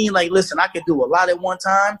 18. Like, listen, I can do a lot at one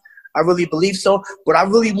time. I really believe so. But I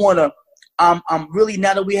really want to, I'm really,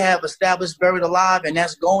 now that we have established Buried Alive and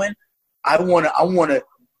that's going, I want to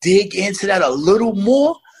dig into that a little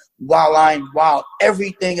more while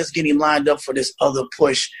everything is getting lined up for this other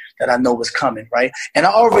push that I know is coming, right? And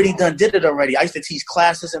I already did it already. I used to teach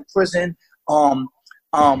classes in prison. I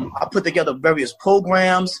put together various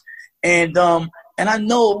programs, and I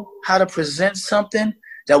know how to present something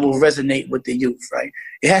that will resonate with the youth, right?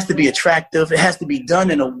 It has to be attractive. It has to be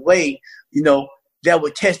done in a way, that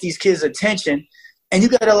would catch these kids' attention. And you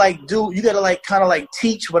gotta kind of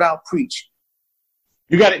teach without preach.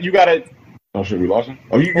 You gotta. Oh shit, we lost him.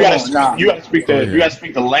 Oh, you gotta speak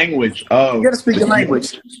the language of. You gotta speak the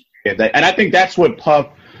language. Yeah, and I think that's what Puff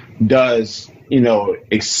does,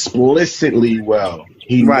 explicitly well.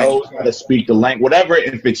 He knows how to speak the language, whatever,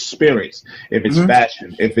 if it's spirits, if it's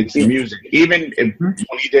fashion, if it's music. Even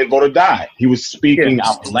when he did Vote or Die, he was speaking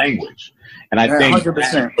out the language. And I think 100%.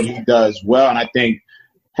 That's what he does well. And I think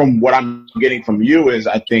from what I'm getting from you is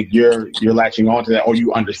I think you're latching on to that, or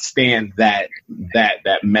you understand that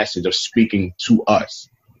message of speaking to us,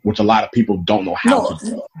 which a lot of people don't know how to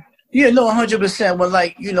do. Yeah, no, 100%.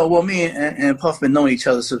 Well, me and Puff been knowing each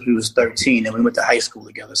other since we was 13, and we went to high school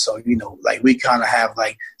together. So, we kind of have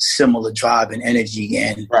similar drive and energy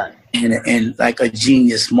and a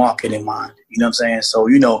genius marketing mind. You know what I'm saying? So,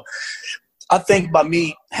 I think by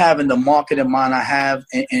me having the marketing mind I have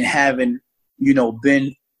and having,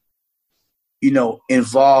 been,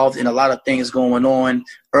 involved in a lot of things going on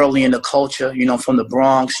early in the culture, from the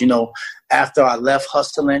Bronx, after I left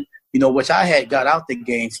hustling, which I had got out the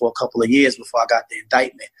game for a couple of years before I got the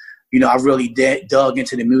indictment. I really dug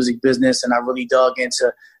into the music business, and I really dug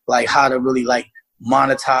into how to really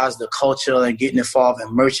monetize the culture and getting involved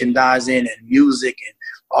in merchandising and music and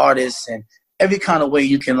artists and every kind of way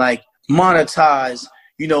you can monetize,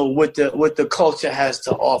 what the culture has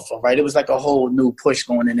to offer, right? It was a whole new push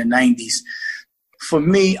going in the 90s. For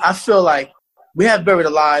me, I feel like we have Buried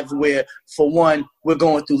Alive where, for one, we're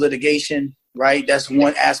going through litigation, right? That's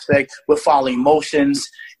one aspect. We're following motions,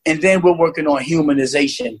 and then we're working on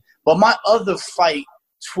humanization. But my other fight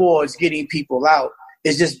towards getting people out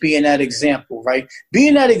is just being that example, right?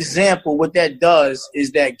 Being that example, what that does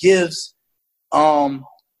is that gives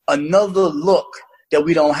another look that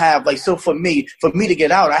we don't have. So for me to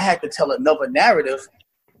get out, I had to tell another narrative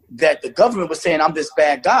that the government was saying I'm this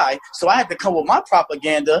bad guy. So I had to come with my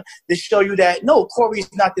propaganda to show you that, no, Corey's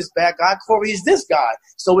not this bad guy. Corey is this guy.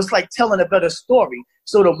 So it's like telling a better story.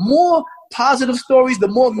 So the more positive stories, the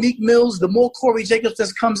more Meek Mills, the more Corey Jacobson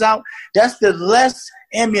comes out, that's the less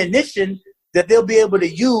ammunition that they'll be able to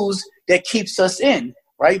use that keeps us in,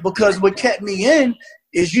 right? Because what kept me in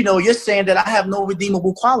is, you're saying that I have no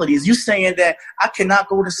redeemable qualities. You're saying that I cannot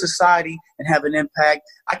go to society and have an impact.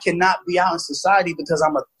 I cannot be out in society because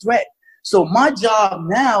I'm a threat. So my job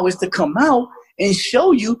now is to come out and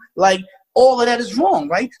show you all of that is wrong,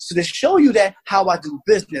 right? So to show you that how I do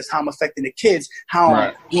business, how I'm affecting the kids, how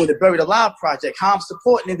I'm doing the Buried Alive project, how I'm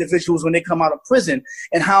supporting individuals when they come out of prison,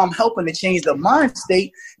 and how I'm helping to change the mind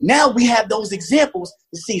state. Now we have those examples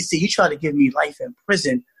to see, you try to give me life in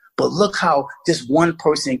prison, but look how this one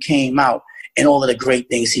person came out and all of the great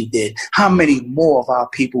things he did. How many more of our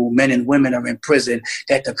people, men and women, are in prison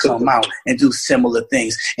that to come out and do similar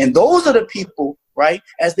things? And those are the people, right,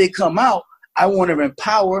 as they come out, I want to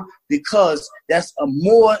empower, because that's a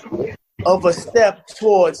more of a step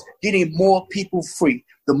towards getting more people free.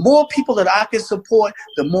 The more people that I can support,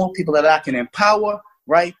 the more people that I can empower,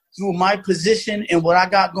 right, through my position and what I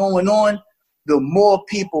got going on, the more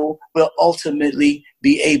people will ultimately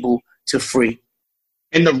be able to free.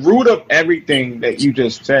 And the root of everything that you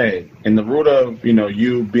just said, and the root of,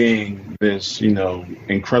 you being this,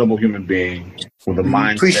 incredible human being with a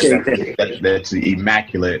mindset that's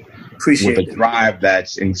immaculate, with a drive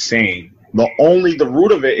that's insane. The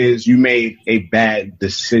root of it is you made a bad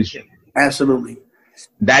decision. Absolutely.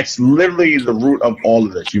 That's literally the root of all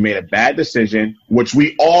of this. You made a bad decision, which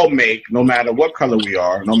we all make, no matter what color we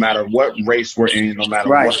are, no matter what race we're in, no matter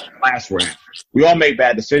what class we're in. We all make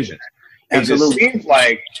bad decisions. Absolutely. It just seems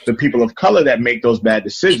like the people of color that make those bad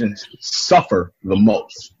decisions suffer the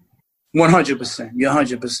most. 100%. You're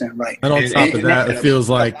 100% right. And on top of that, it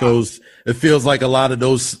feels like a lot of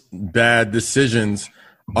those bad decisions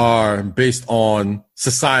are based on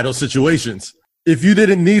societal situations. if you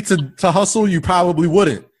didn't need to hustle, you probably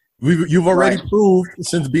wouldn't. You've already proved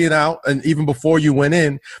since being out and even before you went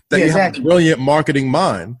in that you have a brilliant marketing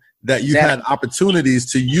mind, that you've had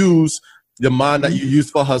opportunities to use the mind that you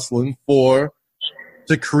used for hustling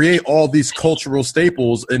to create all these cultural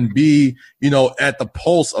staples and be, at the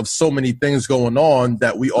pulse of so many things going on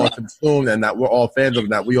that we all consume and that we're all fans of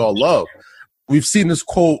and that we all love. We've seen this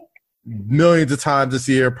quote millions of times this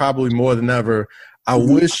year, probably more than ever. I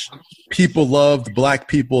wish people loved Black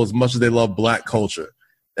people as much as they love Black culture.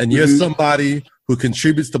 And you're somebody who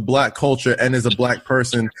contributes to Black culture and is a Black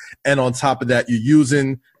person. And on top of that, you're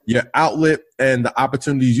using your outlet and the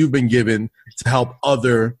opportunities you've been given to help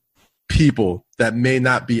other people that may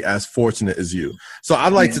not be as fortunate as you. So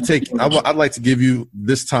I'd like to give you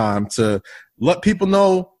this time to let people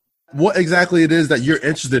know what exactly it is that you're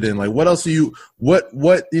interested in. Like, what else are you, as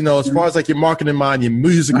far as like your marketing mind, your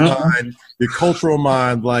music mind, your cultural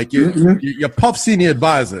mind, like your Puff senior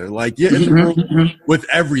advisor, like you're in the room with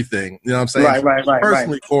everything. You know what I'm saying? Right.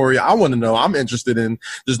 Personally, Corey, I want to know, I'm interested in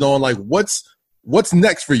just knowing like what's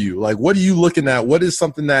next for you? Like, what are you looking at? What is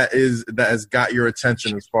something that has got your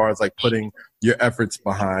attention as far as like putting your efforts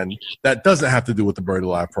behind that doesn't have to do with the Bird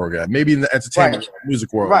Alive program? Maybe in the entertainment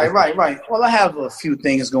music world. Right. Well, I have a few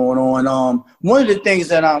things going on. One of the things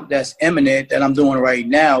that's imminent that I'm doing right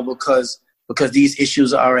now because these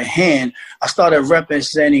issues are at hand, I started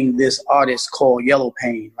representing this artist called Yellow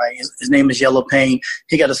Pain, right? His name is Yellow Pain.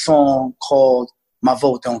 He got a song called My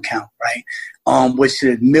Vote Don't Count, right? Which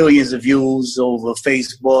is millions of views over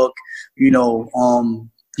Facebook,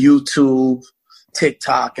 YouTube,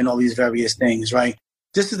 TikTok, and all these various things, right?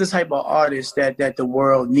 This is the type of artist that the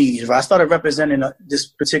world needs, right? I started representing this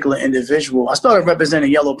particular individual. I started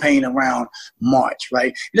representing Yellow Pain around March,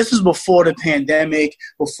 right? This was before the pandemic,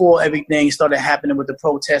 before everything started happening with the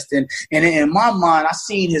protesting. And in my mind, I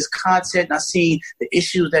seen his content, and I seen the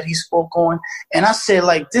issues that he spoke on. And I said,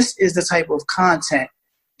 like, this is the type of content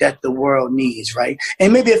that the world needs, right?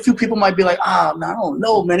 And maybe a few people might be like, I don't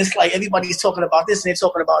know, man. It's like everybody's talking about this and they're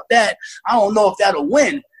talking about that. I don't know if that'll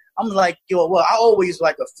win. I'm like, I always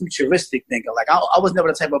like a futuristic thinker. Like I was never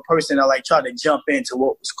the type of person that like tried to jump into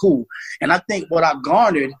what was cool. And I think what I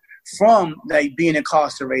garnered from like being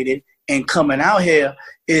incarcerated and coming out here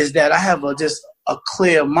is that I have just a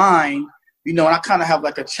clear mind, and I kind of have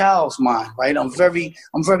like a child's mind, right? I'm very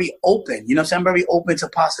open, I'm saying? I'm very open to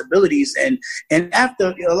possibilities. And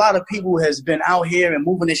after a lot of people has been out here and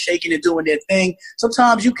moving and shaking and doing their thing,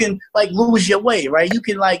 sometimes you can like lose your way, right? You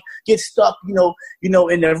can like get stuck, in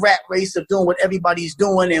the rat race of doing what everybody's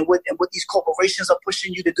doing and what these corporations are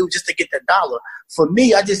pushing you to do just to get the dollar. For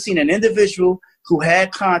me, I just seen an individual who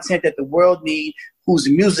had content that the world need, whose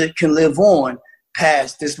music can live on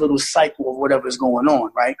past this little cycle of whatever's going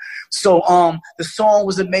on, right? So the song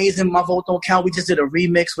was amazing. My Vote Don't Count. We just did a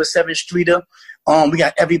remix with 7th Streeter. We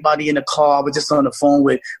got everybody in the car. We're just on the phone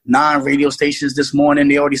with 9 radio stations this morning.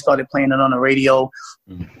 They already started playing it on the radio.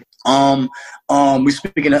 We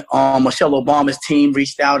speaking of Michelle Obama's team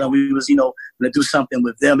reached out and we was, gonna do something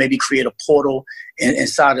with them, maybe create a portal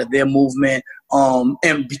inside of their movement.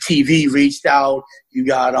 MTV reached out. You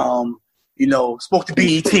got spoke to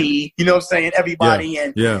BET, what I'm saying? Everybody.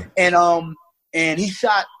 And he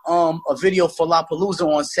shot a video for La Palooza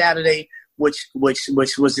on Saturday, which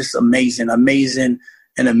was just amazing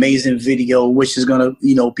video, which is gonna,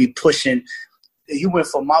 be pushing. He went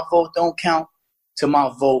from My Vote Don't Count to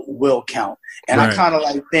My Vote Will Count. And I kind of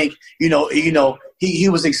like think, he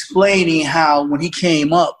was explaining how when he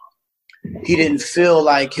came up, he didn't feel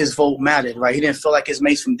like his vote mattered, right? He didn't feel like his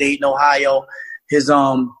mates from Dayton, Ohio, his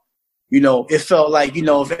it felt like,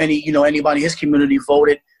 if anybody in his community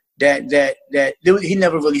voted, that he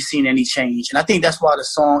never really seen any change. And I think that's why the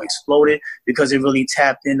song exploded, because it really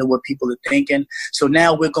tapped into what people are thinking. So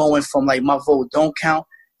now we're going from like My Vote Don't Count,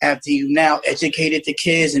 after you now educated the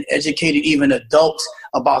kids and educated even adults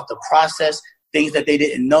about the process, things that they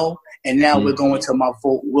didn't know. And now we're going to My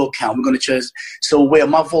Vote Will Count. We're going to just, so where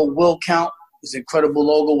My Vote Will Count is an incredible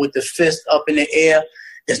logo with the fist up in the air.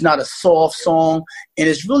 It's not a soft song, and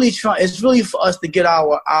it's really for us to get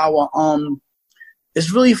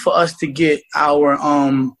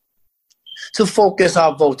to focus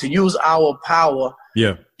our vote, to use our power,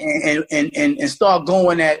 and start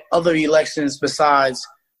going at other elections besides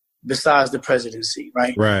the presidency,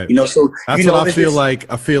 right? Right. So that's what I feel like.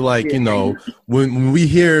 I feel like when we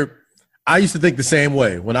hear, I used to think the same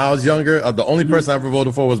way when I was younger. The only person I ever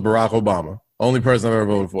voted for was Barack Obama. Only person I ever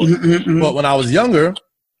voted for. But when I was younger,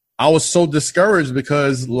 I was so discouraged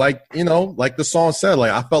because, like the song said,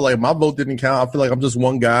 like I felt like my vote didn't count. I feel like I'm just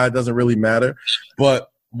one guy. It doesn't really matter.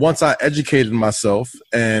 But once I educated myself,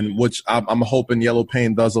 and which I'm hoping Yellow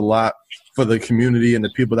Pain does a lot for the community and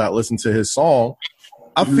the people that listen to his song,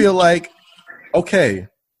 I feel like, okay,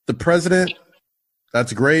 the president,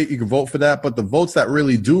 that's great. You can vote for that. But the votes that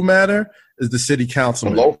really do matter is the city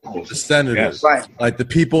councilmen, the locals, the senators, right. like the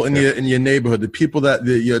people in your neighborhood, the people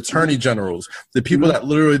your attorney generals, the people that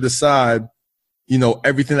literally decide,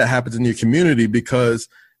 everything that happens in your community. Because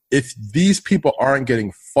if these people aren't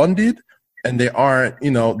getting funded and they aren't,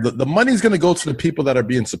 the money is going to go to the people that are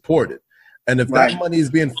being supported. And if that money is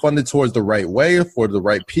being funded towards the right way, for the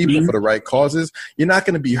right people, for the right causes, you're not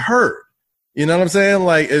going to be heard. You know what I'm saying?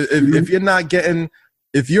 Like, if you're not getting,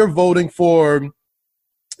 if you're voting for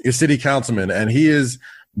your city councilman and he is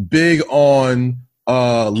big on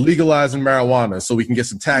legalizing marijuana so we can get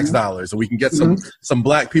some tax dollars and we can get some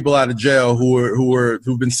black people out of jail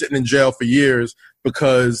who've been sitting in jail for years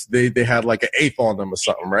because they had like an eighth on them or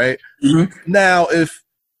something, right? Now, if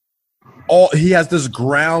he has this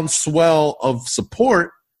groundswell of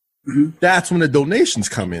support, that's when the donations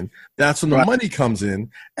come in. That's when the money comes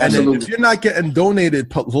in. And then if you're not getting donated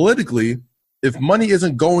politically, if money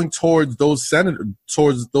isn't going towards those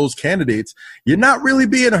towards those candidates, you're not really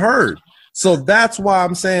being heard. So that's why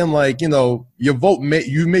I'm saying, like, your vote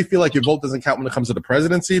you may feel like your vote doesn't count when it comes to the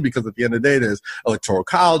presidency, because at the end of the day, there's electoral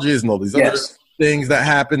colleges and all these other things that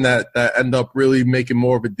happen that end up really making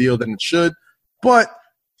more of a deal than it should. But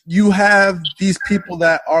you have these people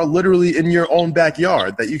that are literally in your own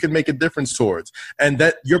backyard that you can make a difference towards, and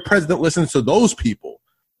that your president listens to those people.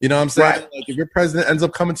 You know what I'm saying? Right. Like, if your president ends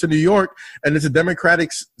up coming to New York and it's a Democratic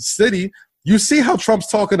city, you see how Trump's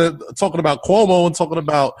talking about Cuomo and talking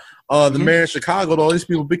about the mayor of Chicago and all these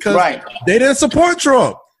people, because they didn't support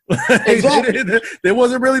Trump. They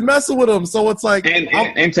wasn't really messing with him. So it's like,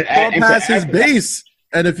 Trump has his base.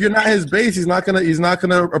 And if you're not his base, he's not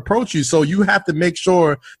gonna approach you. So you have to make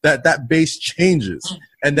sure that base changes,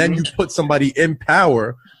 and then you put somebody in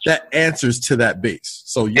power that answers to that base.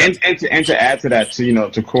 So and to add to that,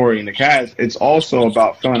 to Corey and the cast, it's also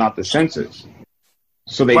about filling out the census,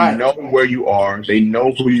 so they know where you are, they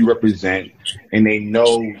know who you represent, and they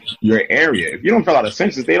know your area. If you don't fill out a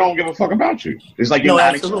census, they don't give a fuck about you. It's like you're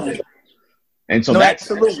not accepted. And so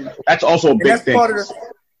that's also a big thing.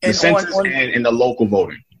 The census and the local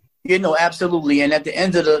voting. Absolutely. And at the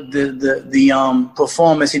end of the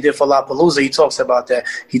performance he did for Lollapalooza, he talks about that.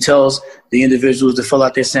 He tells the individuals to fill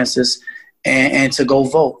out their census and to go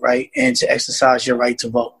vote, right? And to exercise your right to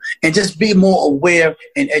vote. And just be more aware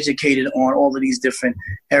and educated on all of these different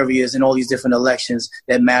areas and all these different elections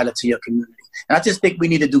that matter to your community. And I just think we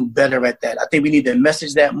need to do better at that. I think we need to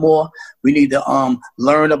message that more. We need to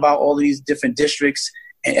learn about all of these different districts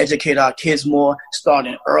and educate our kids more,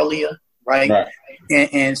 starting earlier, right?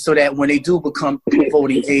 And so that when they do become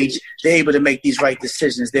voting age, they're able to make these right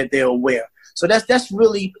decisions, that they're aware. So that's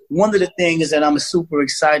really one of the things that I'm super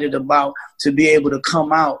excited about, to be able to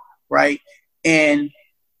come out, right, and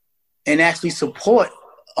actually support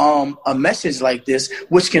a message like this,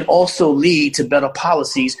 which can also lead to better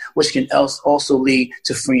policies, which can also lead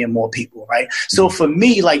to freeing more people, right? So for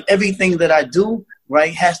me, like, everything that I do,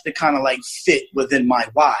 right, has to kind of like fit within my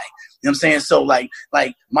why. You know what I'm saying? So like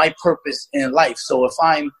my purpose in life. So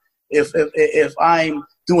if I'm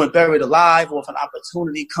doing Buried Alive, or if an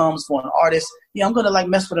opportunity comes for an artist, I'm gonna like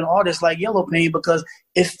mess with an artist like Yellow Pain, because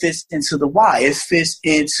it fits into the why. It fits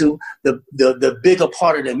into the bigger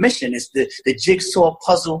part of the mission. It's the jigsaw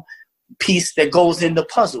puzzle piece that goes in the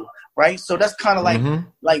puzzle. Right, so that's kind of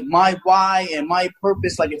like my why and my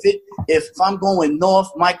purpose. Like if I'm going north,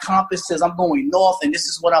 my compass says I'm going north, and this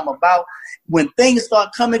is what I'm about. When things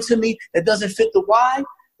start coming to me that doesn't fit the why,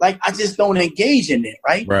 like, I just don't engage in it.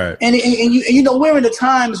 Right. And we're in the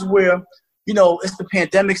times where it's the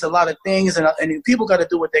pandemics, a lot of things, and people got to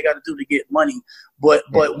do what they got to do to get money. But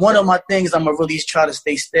one of my things I'm gonna really try to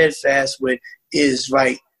stay steadfast with is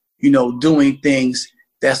doing things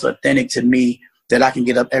that's authentic to me, that I can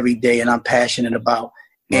get up every day and I'm passionate about,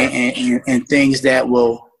 and things that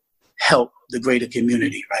will help the greater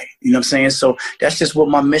community, right? You know what I'm saying? So that's just what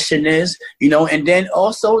my mission is, and then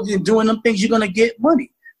also doing them things, you're going to get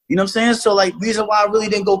money. You know what I'm saying? So, like, reason why I really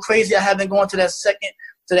didn't go crazy, I haven't gone to that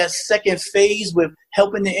second phase with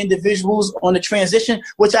helping the individuals on the transition,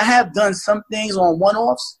 which I have done some things on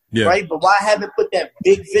one-offs, right? But why I haven't put that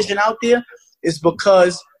big vision out there is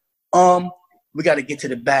because we got to get to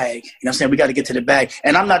the bag. You know what I'm saying? We got to get to the bag.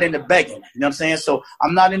 And I'm not into begging. You know what I'm saying? So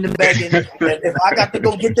I'm not into begging. If I got to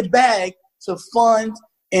go get the bag to fund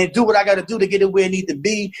and do what I got to do to get it where it need to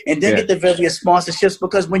be, and then get the various sponsorships,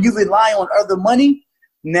 because when you rely on other money,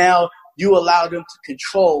 now you allow them to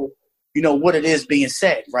control what it is being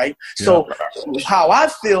said, right? Yeah. So how I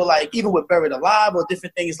feel like, even with Buried Alive or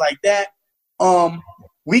different things like that,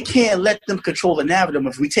 we can't let them control the narrative.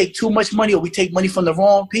 If we take too much money or we take money from the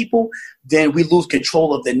wrong people, then we lose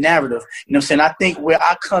control of the narrative. You know what I'm saying? I think where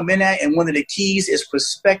I come in at, and one of the keys is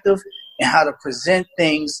perspective and how to present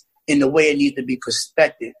things in the way it needs to be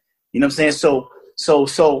perspected. You know what I'm saying?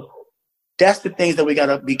 So that's the things that we got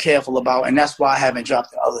to be careful about, and that's why I haven't dropped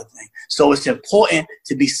the other thing. So it's important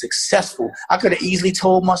to be successful. I could have easily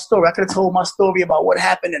told my story. I could have told my story about what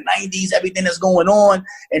happened in the 90s, everything that's going on,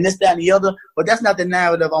 and this, that, and the other, but that's not the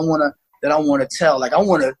narrative I want to tell. Like, I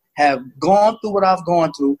want to have gone through what I've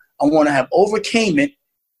gone through. I want to have overcame it,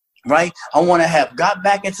 right? I want to have got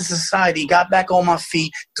back into society, got back on my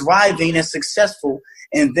feet, thriving and successful,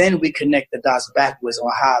 and then we connect the dots backwards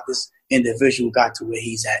on how this individual got to where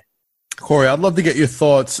he's at. Corey, I'd love to get your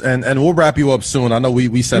thoughts, and we'll wrap you up soon. I know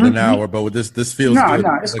we said an hour, but with this feels good.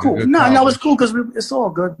 No, it's like cool. No, it's cool because it's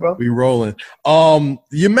all good, bro. We rolling.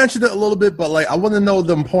 You mentioned it a little bit, but like, I want to know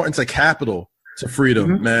the importance of capital to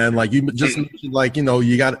freedom, man. Like, you just mentioned, like,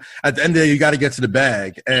 you got, at the end of the day, you got to get to the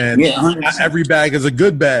bag, and not every bag is a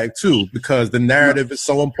good bag too, because the narrative is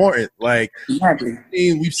so important. Like,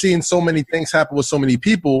 we've seen so many things happen with so many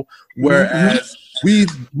people, whereas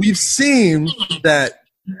we've seen that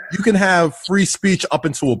you can have free speech up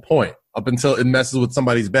until a point, up until it messes with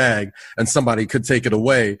somebody's bag and somebody could take it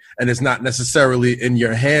away, and it's not necessarily in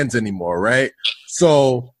your hands anymore, right?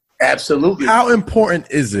 So absolutely, how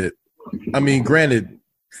important is it? I mean, granted,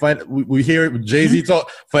 we hear Jay-Z talk,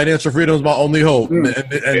 financial freedom is my only hope,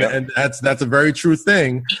 and that's a very true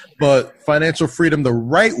thing, but financial freedom the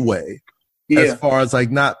right way, as far as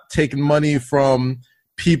like not taking money from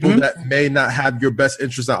people that may not have your best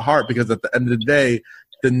interests at heart, because at the end of the day,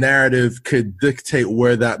 the narrative could dictate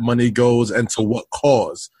where that money goes and to what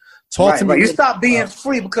cause. Talk to me. You stop being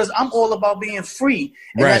free, because I'm all about being free,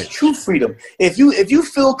 and that's true freedom. If you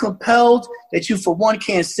feel compelled that you, for one,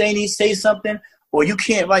 can't say something, or you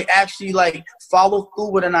can't actually follow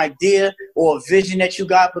through with an idea or a vision that you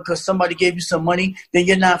got because somebody gave you some money, then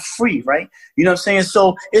you're not free, right? You know what I'm saying?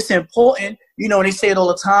 So it's important, and they say it all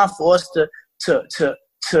the time, for us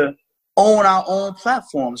to own our own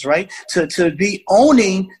platforms, right? To be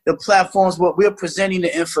owning the platforms where we're presenting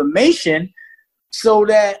the information, so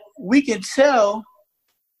that we can tell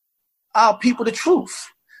our people the truth.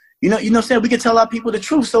 You know what I'm saying? We can tell our people the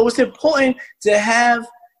truth. So it's important to have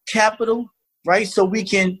capital, right? So we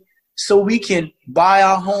can buy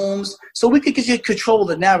our homes, so we can get control of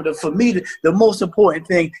the narrative. For me, the most important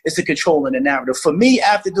thing is to control the narrative. For me,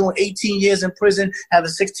 after doing 18 years in prison, having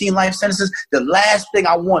 16 life sentences, the last thing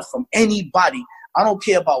I want from anybody, I don't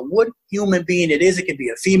care about what human being it is. It could be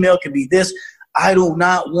a female, it could be this. I do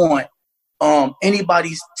not want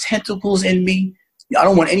anybody's tentacles in me. I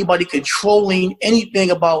don't want anybody controlling anything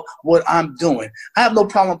about what I'm doing. I have no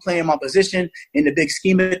problem playing my position in the big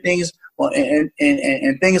scheme of things,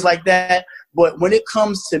 and things like that. But when it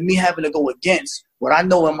comes to me having to go against what I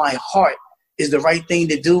know in my heart is the right thing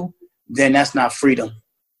to do, then that's not freedom.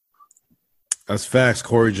 That's facts,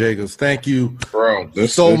 Corey Jacobs. Thank you, bro,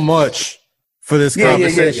 so much for this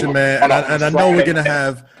conversation, man. And I know we're gonna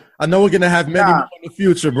have. Many more in the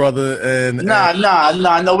future, brother.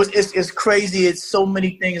 No. It's crazy. It's so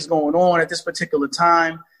many things going on at this particular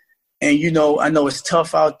time, and I know it's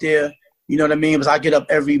tough out there. You know what I mean? Because I get up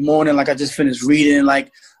every morning, like I just finished reading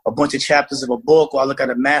like a bunch of chapters of a book, or I look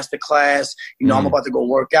at a master class. I'm about to go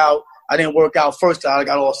work out. I didn't work out first. I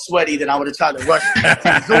got all sweaty. Then I would have tried to rush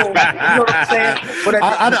to Zoom. You know what I'm saying? But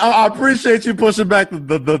I appreciate you pushing back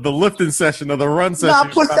the lifting session or the run session. No,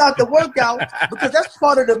 I pushed out the workout because that's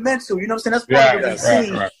part of the mental. You know what I'm saying? That's part of the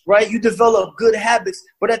routine, right? You develop good habits.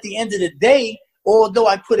 But at the end of the day, although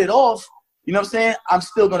I put it off, you know what I'm saying? I'm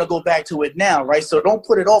still going to go back to it now, right? So don't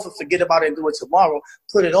put it off and forget about it and do it tomorrow.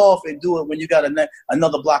 Put it off and do it when you got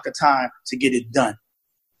another block of time to get it done.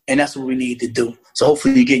 And that's what we need to do. So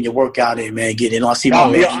hopefully you're getting your workout in, man. Get in. I see my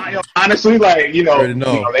man. Honestly,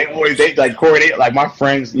 they like Corey, like my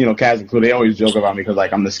friends, Kaz and Clue, they always joke about me because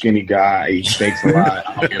like I'm the skinny guy, I eat steaks a lot,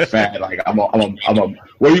 I don't get fat. Like I'm a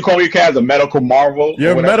what do you call me, Kaz? A medical marvel?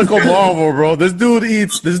 You're a medical marvel, bro. This dude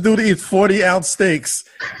eats 40-ounce steaks,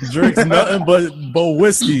 drinks nothing but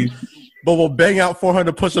whiskey. But we'll bang out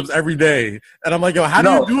 400 push-ups every day. And I'm like, yo, how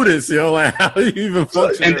do you do this? Like, how do you even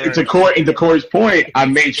function? And to Corey's point, I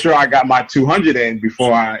made sure I got my 200 in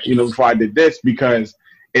before I did this, because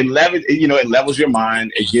it levels your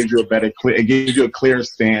mind. It gives you a clearer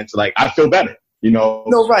stance. Like, I feel better,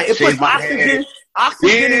 No, right. It puts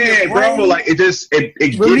oxygen in your brain. Bro. Like,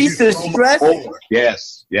 it releases stress.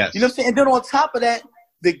 Yes. You know what I'm saying? And then on top of that,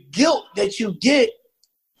 the guilt that you get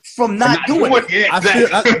from not doing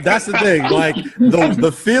it. That's the thing. Like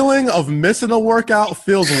the feeling of missing a workout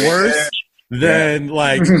feels worse than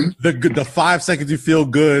like the 5 seconds you feel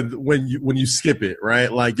good when you skip it,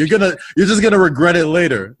 right? Like you're just gonna regret it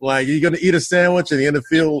later. Like you're gonna eat a sandwich and you're gonna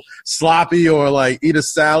feel sloppy, or like eat a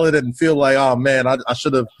salad and feel like, oh man, I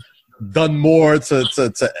should have done more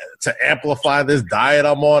to amplify this diet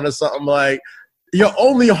I'm on or something. Like you're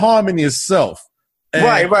only harming yourself. And,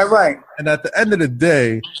 right. And at the end of the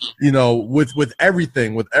day, you know, with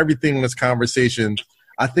everything in this conversation,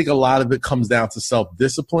 I think a lot of it comes down to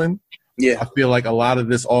self-discipline. Yeah. I feel like a lot of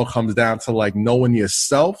this all comes down to like knowing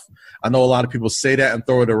yourself. I know a lot of people say that and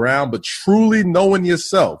throw it around, but truly knowing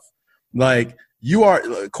yourself. Like you are,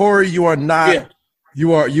 Corey, you are not,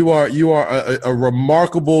 you are a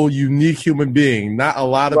remarkable, unique human being. Not a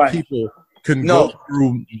lot of people can go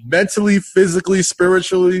through mentally, physically,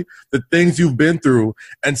 spiritually, the things you've been through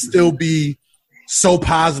and still be so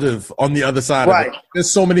positive on the other side of it.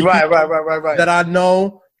 There's so many people that I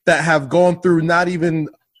know that have gone through not even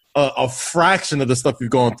a fraction of the stuff you've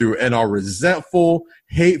gone through and are resentful,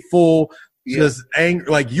 hateful, just angry.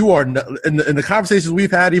 Like you are in the conversations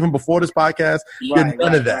we've had even before this podcast, you're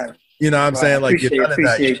none of that. You know what I'm saying? Like you're none of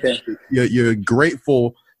that. You're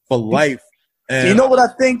grateful for life. And you know what I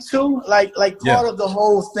think too? Like part of the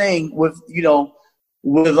whole thing with, you know,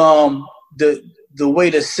 with the way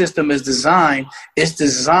the system is designed, it's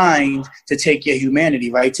designed to take your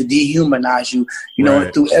humanity, right? To dehumanize you, you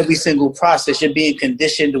know, through every single process. You're being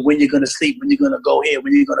conditioned to when you're going to sleep, when you're going to go here,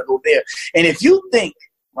 when you're going to go there. And if you think,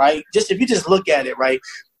 right, if you just look at it, right,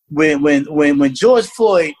 when George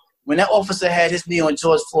Floyd, when that officer had his knee on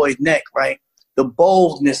George Floyd's neck, right, the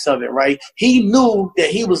boldness of it, right, he knew that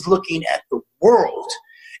he was looking at the world,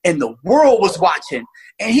 and the world was watching,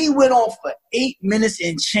 and he went on for 8 minutes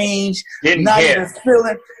and change, not even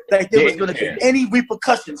feeling like there was going to be any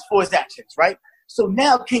repercussions for his actions, right? So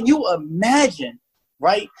now, can you imagine,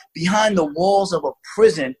 right, behind the walls of a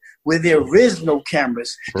prison where there is no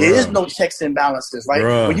cameras, there is no checks and balances,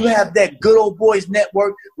 right? When you have that good old boys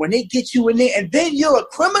network, when they get you in there, and then you're a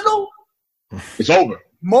criminal, it's over.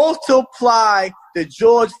 Multiply the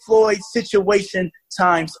George Floyd situation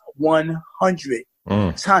times 100.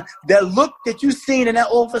 Time. That look that you seen in that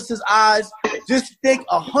officer's eyes, just think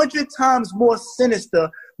 100 times more sinister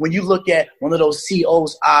when you look at one of those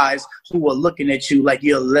CO's eyes who are looking at you like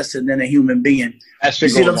you're lesser than a human being. That's you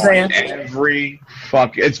see what I'm saying?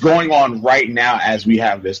 It's going on right now as we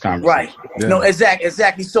have this conversation. Right. Yeah. No,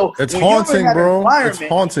 exactly. So it's haunting, bro. It's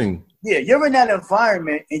haunting. Yeah, you're in that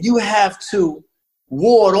environment and you have to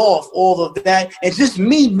ward off all of that, and just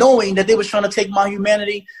me knowing that they were trying to take my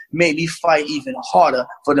humanity made me fight even harder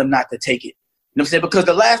for them not to take it. You know what I'm saying? Because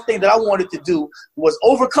the last thing that I wanted to do was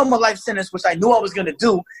overcome a life sentence, which I knew I was going to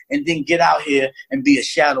do, and then get out here and be a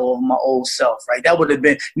shadow of my old self, right? That would have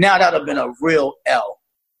been a real L.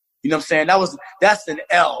 You know what I'm saying? That's an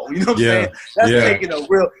L. You know what I'm saying? That's taking a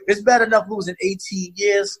real, it's bad enough losing 18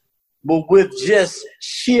 years, but with just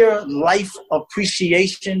sheer life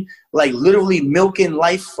appreciation, like literally milking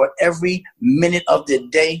life for every minute of the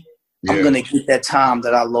day, I'm going to get that time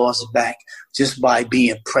that I lost back just by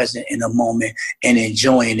being present in a moment and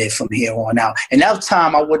enjoying it from here on out. And that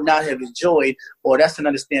time I would not have enjoyed, or that's an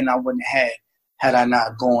understanding I wouldn't have had I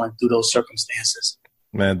not gone through those circumstances.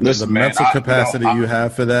 Man, the mental capacity you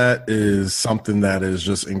have for that is something that is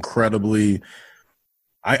just incredibly –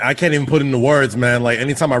 I can't even put into words, man. Like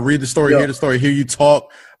anytime I read the story, hear the story, hear you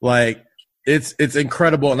talk, like it's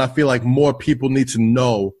incredible. And I feel like more people need to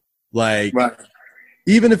know, like,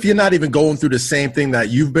 even if you're not even going through the same thing that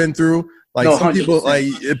you've been through, like some 100%. People, like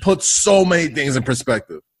it puts so many things in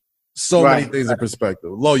perspective. So many things in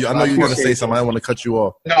perspective. Lo, I know you're going to say something. I don't want to cut you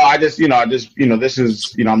off. No, I just, this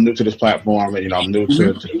is, I'm new to this platform and, I'm new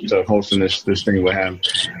to hosting this thing with him.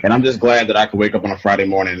 And I'm just glad that I could wake up on a Friday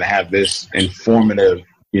morning and have this informative,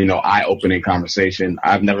 eye-opening conversation.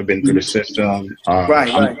 I've never been through the system.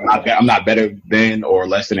 I'm not better than or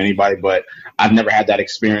less than anybody, but I've never had that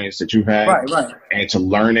experience that you've had. And to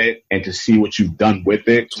learn it and to see what you've done with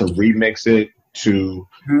it, to remix it, to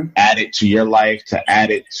add it to your life, to add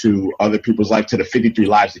it to other people's life, to the 53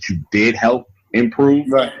 lives that you did help improve.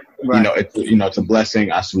 It's a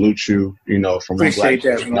blessing. I salute you, from appreciate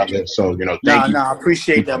that, nothing. So, thank you. I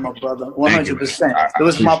appreciate that, my brother. 100%. It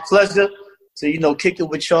was my pleasure kick it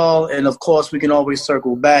with y'all. And of course, we can always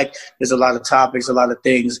circle back. There's a lot of topics, a lot of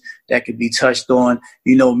things that could be touched on.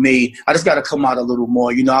 You know me, I just got to come out a little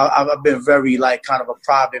more. You know, I've been very like kind of a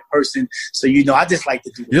private person. So, you know, I just like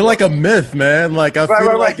to do it. You're like a myth, man. Like I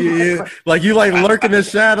feel like you like lurk in the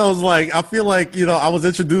shadows. Like I feel like, you know, I was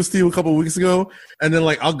introduced to you a couple of weeks ago, and then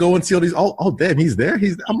like I'll go and see all these. Oh, damn, he's there.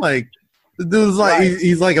 I'm like, the dude's like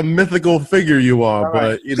he's like a mythical figure. You are,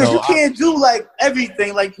 but you know, you can't do like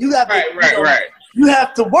everything. Like you have to, right. You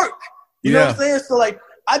have to work. You know what I'm Yeah. saying? So like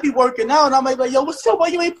I be working out, and I'm like, yo, what's up? Why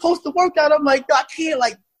you ain't post the workout? I'm like, I can't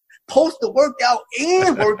like post the workout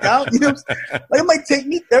and work out. You know what I'm saying? Like it might take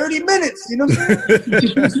me 30 minutes. You know what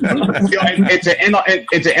I'm saying?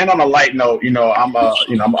 And to end on a light note, you know, I'm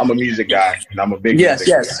a music guy, and I'm a big music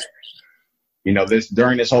guy. You know,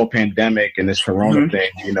 during this whole pandemic and this Corona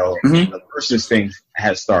thing, you know, the versus thing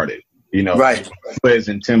has started. You know, Right. Fliz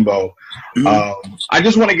and Timbo. I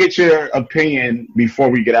just want to get your opinion before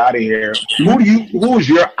we get out of here. Who is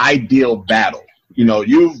your ideal battle? You know,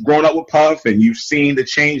 you've grown up with Puff, and you've seen the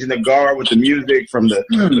change in the guard with the music from the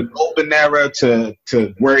golden era to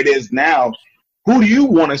where it is now. Who do you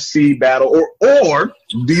want to see battle, or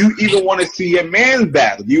do you even want to see a man's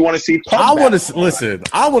battle? Do you want to see Puff? I want to listen.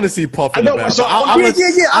 I want to see Puff in the battle. So I'll let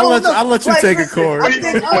you take a course. I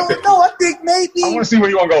don't know. I think maybe. I want to see where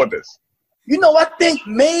you want to go with this. You know, I think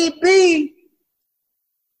maybe.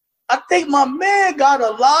 I think my man got a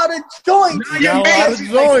lot of joints. Got a lot of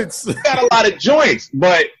joints. Got a lot of joints,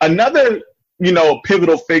 but another, you know,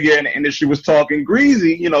 pivotal figure in the industry was talking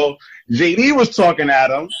Greasy. You know, JD was talking at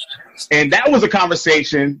him, and that was a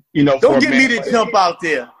conversation. You know, Don't get me to jump out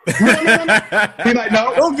there. Be like,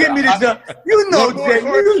 no, Don't get me to jump. You know, Jay.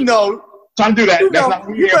 You know. Trying to do that. You That's know, not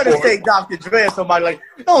who you you're better for. say Dr. Dre or somebody like.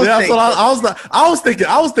 Don't Yeah, say. so I was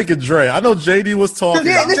thinking Dre. I know JD was talking.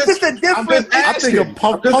 Yeah, it's just a different. I think of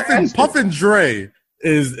Puff and Dre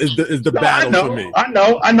is the battle for me. I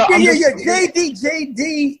know. Yeah.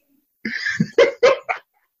 JD.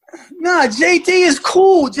 Nah, JD is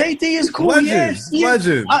cool. JD is cool. Legend. He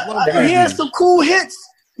has some cool hits.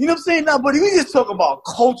 You know what I'm saying? Now, but if we just talk about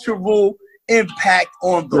cultural impact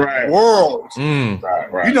on the world.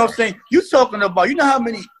 Right. You know what I'm saying? You talking about, you know how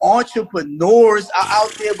many entrepreneurs are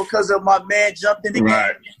out there because of my man jumped in the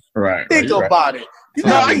game? Right. Think about it. You know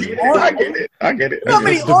No, how I many get it. You know how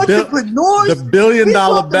many entrepreneurs? The billion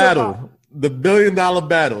dollar talking battle. about? The $billion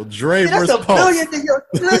battle. Dre That's versus a Puff. billion.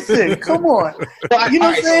 Listen, come on. You know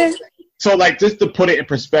what I'm saying? So, like, just to put it in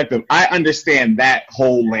perspective, I understand that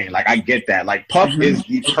whole lane. Like, I get that. Like, Puff is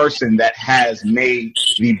the person that has made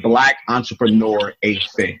the black entrepreneur a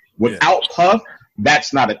thing. Without Puff,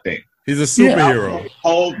 that's not a thing. He's a superhero.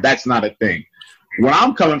 Oh, that's not a thing. Where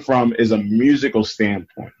I'm coming from is a musical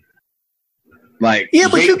standpoint. Like,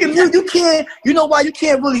 but you can't. You know why you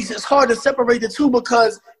can't really? It's hard to separate the two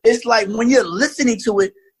because it's like when you're listening to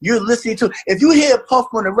it, you're listening to. If you hear Puff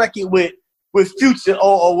on the record with Future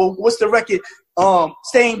or what's the record?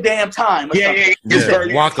 Same damn time.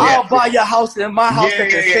 I'll buy your house and my house at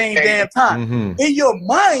the same damn time. Mm-hmm. In your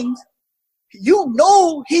mind, you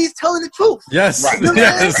know he's telling the truth. Yes. You know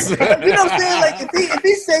Yes. you know what I'm saying? Like if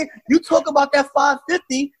he say you talk about that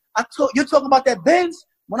 550, you're talking about that Benz.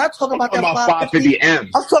 When I talk about that 550 M,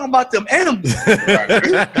 I'm talking about them M's.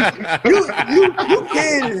 you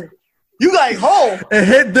can't. You like home. It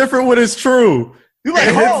hit different when it's true. You like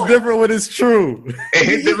it hits different when it's true.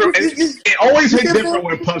 It always hit different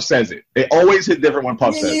when Puff says it. It always hit different when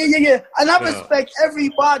Puff says it. Yeah. And I respect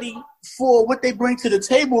everybody for what they bring to the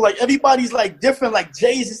table. Like everybody's like different. Like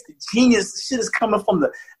Jay's is the genius. The shit is coming from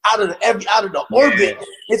out of the orbit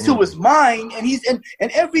into his mind, and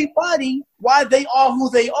everybody why they are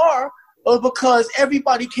who they are. Because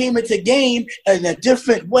everybody came into game in a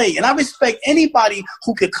different way. And I respect anybody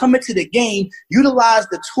who can come into the game, utilize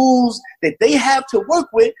the tools that they have to work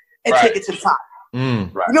with, and take it to the top.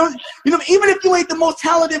 Right. You know, even if you ain't the most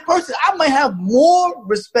talented person, I might have more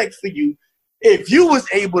respect for you if you was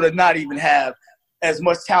able to not even have as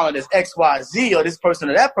much talent as XYZ or this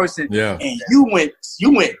person or that person. Yeah. And you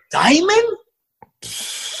went diamond?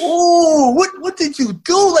 Oh, what did you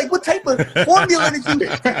do? Like, what type of formula did you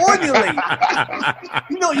formulate?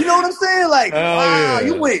 You know what I'm saying? Like,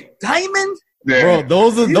 you went diamond, bro.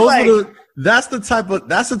 That's the type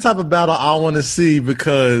of battle I want to see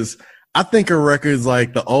because I think of records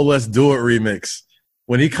like the "Oh Let's Do It" remix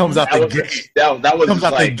when he comes out the gate. That was comes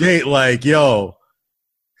out the gate like, yo.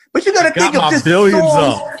 But you gotta think of this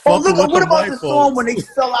song. Oh, look, what about the song when they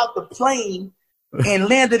fell out the plane and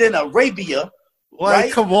landed in Arabia? Like,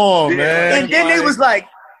 right? Come on, man. And then they was like,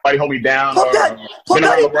 "Somebody hold me down." Puff Daddy,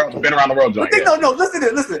 been around the world, joint. No,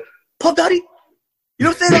 listen. Puff Daddy, You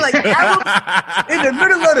know what I'm saying? Like Arabs in the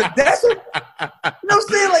middle of the desert. You know what I'm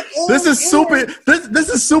saying? Like this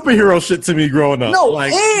is superhero shit to me growing up. No,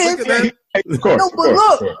 like, and of course, no, but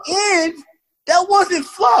look, and that wasn't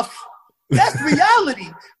fluff. That's reality.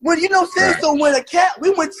 When you know what I'm saying? Right. So when we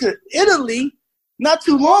went to Italy not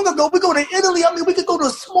too long ago. We go to Italy. I mean, we could go to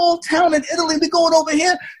a small town in Italy. We going over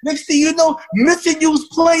here. Next thing you know, Missing You's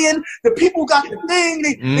playing. The people got the thing.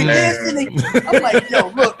 They dancing. I'm like, yo,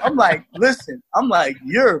 look. I'm like, listen. I'm like,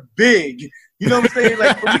 you're big. You know what I'm saying?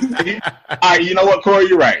 Like, for me, all right, you know what, Corey?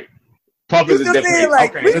 You're right. Puff is a different.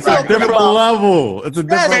 Like, okay, it's a different level. It's a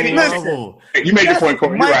different level. You made your point,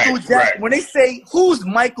 Corey. You're right. Right. When they say who's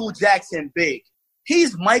Michael Jackson big,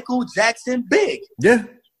 he's Michael Jackson big. Yeah.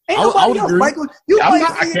 Ain't nobody else. Michael,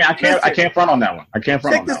 I can't front on that one. I can't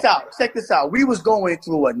front on that one. Check this out. We was going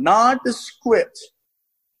through a nondescript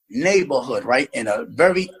neighborhood, right, in a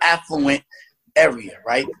very affluent area,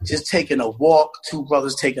 right? Just taking a walk, two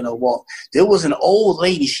brothers taking a walk. There was an old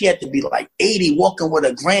lady. She had to be like 80, walking with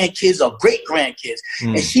her grandkids or great grandkids,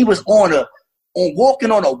 and she was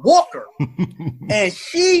walking on a walker, and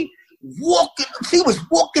she was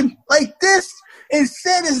walking like this. And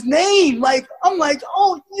said his name. Like, I'm like,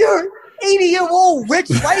 oh, you're 80-year-old rich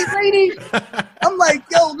white lady? I'm like,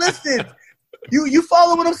 yo, listen, you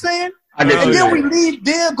follow what I'm saying? And then we leave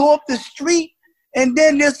there, go up the street, and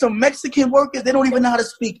then there's some Mexican workers. They don't even know how to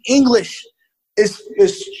speak English. It's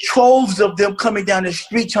troves of them coming down the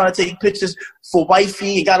street trying to take pictures for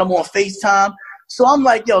wifey and got them on FaceTime. So I'm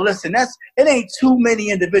like, yo, listen, it ain't too many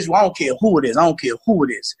individuals. I don't care who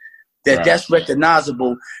it is. That's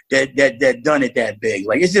recognizable that done it that big.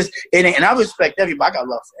 Like, it's just it ain't, and I respect everybody. I got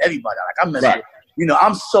love for everybody. Like, I mess with,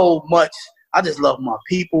 I'm so much. I just love my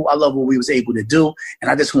people. I love what we was able to do, and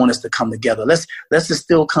I just want us to come together. Let's just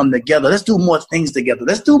still come together. Let's do more things together.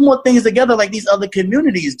 Let's do more things together like these other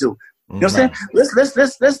communities do. You know what I'm saying?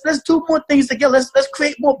 Let's do more things together. Let's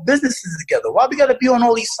create more businesses together. Why we got to be on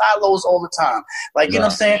all these silos all the time? Like, you know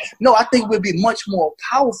what I'm saying? No, I think we'd be much more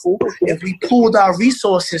powerful if we pooled our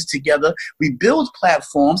resources together. We build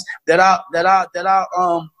platforms that our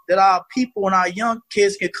people and our young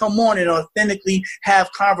kids can come on and authentically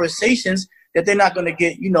have conversations that they're not going to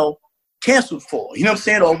get, canceled for. You know what I'm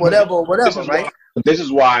saying? Or whatever, right? This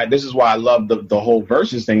is why I love the whole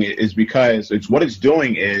versus thing, is because it's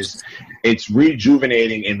doing is it's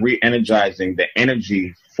rejuvenating and re-energizing the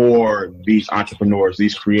energy for these entrepreneurs,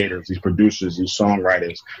 these creators, these producers, these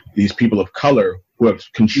songwriters, these people of color who have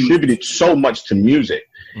contributed so much to music.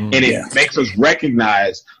 And it makes us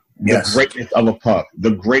recognize the greatness of a Puff,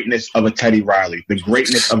 the greatness of a Teddy Riley, the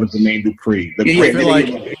greatness of a Jermaine Dupri.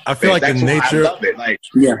 I feel like the nature. I love it. Like,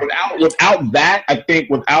 without that, I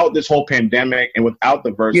think without this whole pandemic and without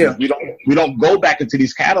the verses, we don't go back into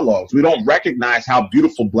these catalogs. We don't recognize how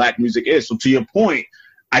beautiful Black music is. So to your point,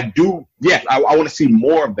 I want to see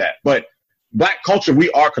more of that. But Black culture,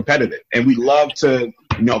 we are competitive and we love to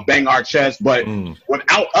bang our chest. But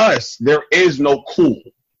without us, there is no cool.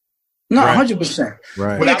 No, 100%.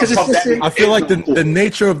 Right. I feel like the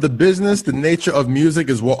nature of the business, the nature of music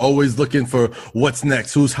is we're always looking for what's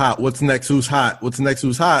next, who's hot, what's next, who's hot, what's next,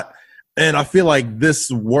 who's hot. And I feel like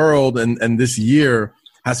this world and this year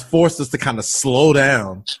has forced us to kind of slow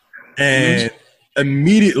down. And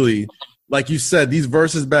immediately, like you said, these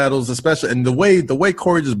versus battles, especially, and the way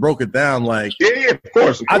Corey just broke it down, like, of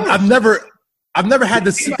course. I've never had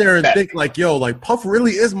to sit there and think like, yo, like Puff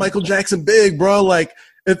really is Michael Jackson big, bro. Like,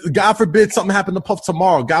 if God forbid something happened to Puff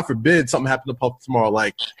tomorrow,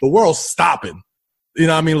 like the world's stopping. You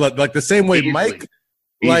know what I mean? Like the same way Mike,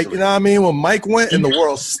 like, you know what I mean? When Mike went and the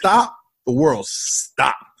world stopped, the world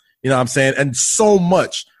stopped. You know what I'm saying? And so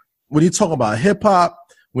much when you're talking about hip hop,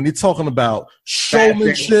 when you're talking about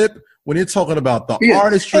showmanship, when you're talking about the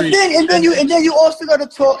artistry, and then you also got to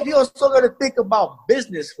talk. You also got to think about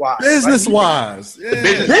business wise. Business wise,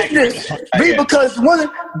 because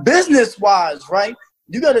business wise, right?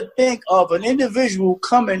 You got to think of an individual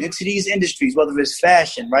coming into these industries, whether it's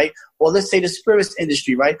fashion, right? Or let's say the spirits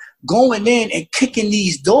industry, right? Going in and kicking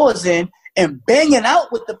these doors in and banging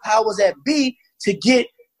out with the powers that be to get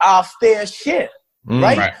our fair share,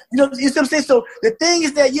 right? You know what I'm saying? So the thing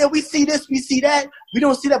is that, we see this, we see that. We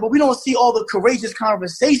don't see that, but we don't see all the courageous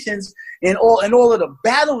conversations and all of the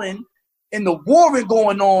battling and the warring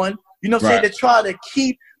going on, you know what I'm saying, to try to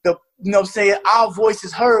keep our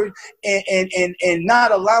voices heard and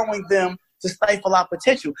not allowing them to stifle our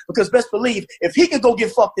potential. Because best believe, if he could go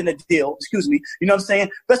get fucked in a deal, excuse me, you know what I'm saying?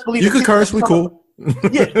 Best believe you could curse, we cool.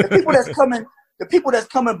 the people that's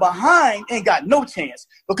coming behind ain't got no chance.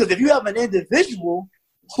 Because if you have an individual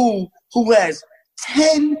who has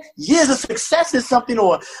 10 years of success in something,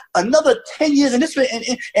 or another 10 years in this,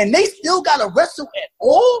 and they still got to wrestle at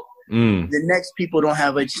all, the next people don't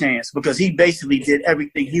have a chance, because he basically did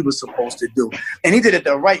everything he was supposed to do. And he did it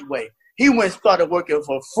the right way. He went and started working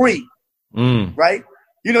for free, right?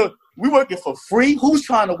 You know, we working for free. Who's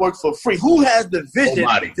trying to work for free? Who has the vision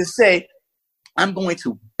to say, I'm going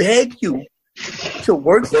to beg you to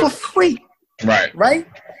work for free, right?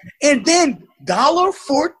 And then dollar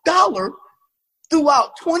for dollar,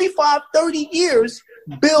 throughout 25, 30 years,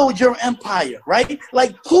 build your empire, right?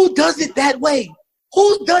 Like, who does it that way?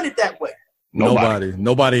 Who's done it that way?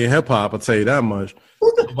 Nobody in hip hop, I'll tell you that much.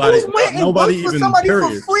 Nobody even, somebody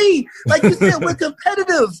period. For free. Like you said, we're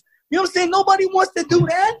competitive. You know what I'm saying? Nobody wants to do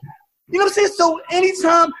that. You know what I'm saying? So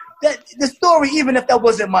anytime that the story, even if that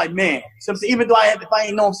wasn't my man, so even though if I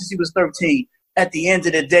ain't known him since he was 13, at the end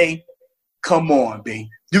of the day, come on, B.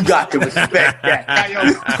 You got to respect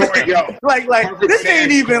that. Like this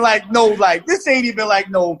ain't even like no,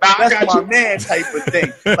 that's my man type of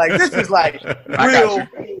thing. Like, this is like real.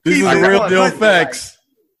 These are real deal facts.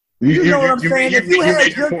 You know what I'm saying? If you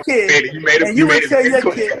had your kid and you would tell your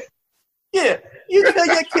kid, you tell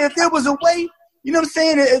your kid if there was a way, you know what I'm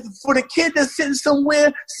saying, for the kid that's sitting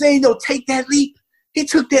somewhere saying, no, take that leap. He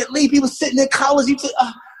took that leap. He was sitting in college. He said,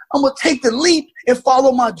 I'm going to take the leap and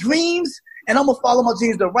follow my dreams. And I'm going to follow my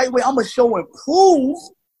dreams the right way. I'm going to show and prove.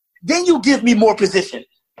 Then you give me more position.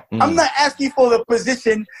 I'm not asking for the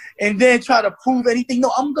position and then try to prove anything.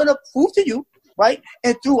 No, I'm going to prove to you, right?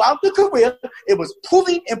 And throughout the career, it was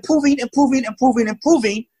proving and proving and proving and proving and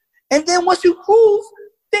proving. And then once you prove,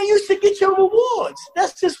 then you should get your rewards.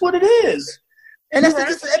 That's just what it is. And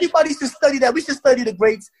that's everybody should study that. We should study the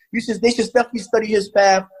greats. They should definitely study his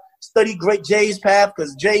path. Study great Jay's path,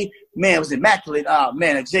 because Jay, man, was immaculate. Oh,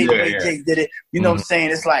 man, Jay did it. You know what I'm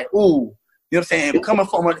saying? It's like, ooh. You know what I'm saying? Coming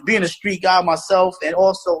from being a street guy myself, and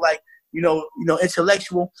also like, you know,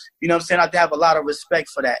 intellectual, you know what I'm saying? I have a lot of respect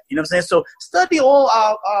for that. You know what I'm saying? So study all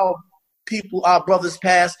our people, our brothers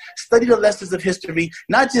past, study the lessons of history,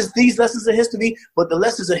 not just these lessons of history, but the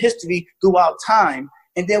lessons of history throughout time,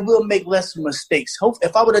 and then we'll make less mistakes.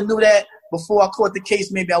 If I would have knew that before I caught the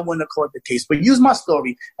case, maybe I wouldn't have caught the case. But use my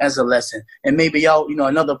story as a lesson, and maybe y'all,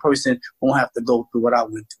 another person won't have to go through what I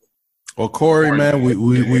went through. Well, Corey, man,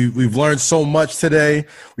 we've learned so much today.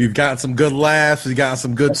 We've gotten some good laughs. We've gotten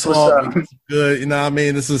some good talk. Good, you know what I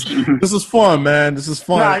mean? This is fun, man. This is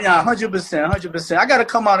fun. Nah, 100%. I got to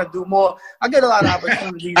come out and do more. I get a lot of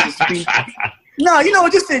opportunities to speak.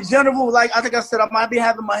 Just in general, like I think I said, I might be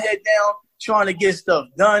having my head down, trying to get stuff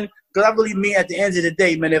done. Because I really mean, at the end of the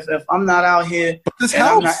day, man, if I'm not out here, but this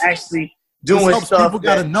helps. I'm not actually doing stuff. People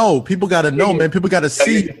got to know. People got to know, man. People got to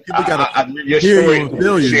see. People got to hear you and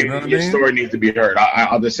feel you. Your story needs to be heard.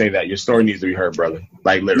 I'll just say that. Your story needs to be heard, brother.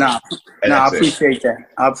 Like, literally. I appreciate that.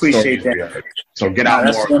 I appreciate that. So get out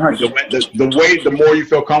more. The more you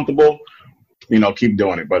feel comfortable, keep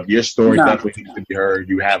doing it. But your story definitely needs to be heard.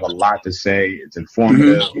 You have a lot to say. It's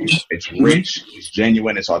informative. It's rich. It's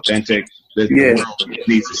genuine. It's authentic. The world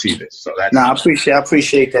needs to see this. So that's I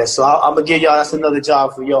appreciate that. So I'm gonna give y'all. That's another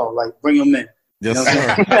job for y'all. Like, bring them in.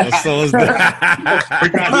 Yes, sir.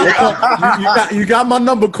 You got my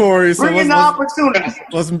number, Corey. So bring in the opportunities.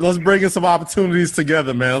 Let's bring in some opportunities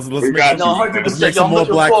together, man. Let's make some more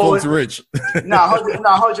black folks rich.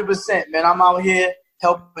 100%, man. I'm out here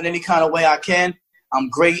helping any kind of way I can. I'm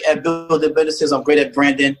great at building businesses. I'm great at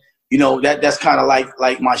branding. That's kind of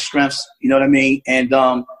like my strengths. You know what I mean? And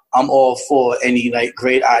I'm all for any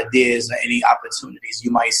great ideas or any opportunities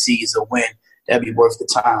you might see as a win. That'd be worth the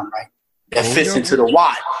time, right? That fits into the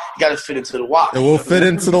why. You got to fit into the why. It will fit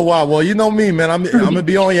into the why. Well, you know me, man. I'm gonna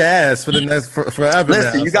be on your ass for the next forever.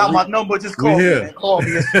 Listen, now. You got my number. Just call me. Man. Call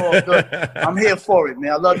me. It's all good. I'm here for it,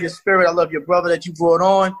 man. I love your spirit. I love your brother that you brought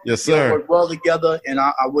on. Yes, sir. We work well together, and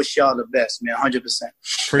I wish y'all the best, man. 100%.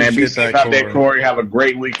 Man, be safe out there, Corey. Have a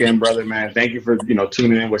great weekend, brother, man. Thank you for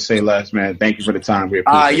tuning in with Say Less, man. Thank you for the time. We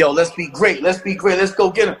appreciate it. Let's be great. Let's go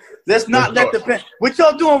get them. Let's not let what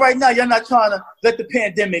y'all doing right now. You're not trying to let the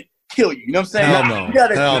pandemic kill you. You know what I'm saying?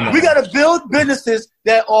 Hell no. We gotta build businesses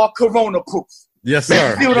that are corona proof. Yes,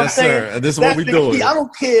 sir. See what I'm saying? Sir. And this is what we doing. I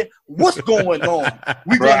don't care what's going on.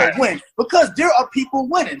 We're gonna win because there are people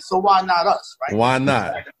winning. So why not us? Right? Why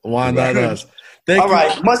not? Why not us? Thank you.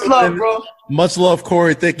 Right. Much love, bro. Much love,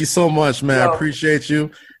 Corey. Thank you so much, man. I appreciate you.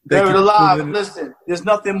 Buried alive. Listen, there's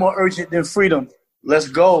nothing more urgent than freedom. Let's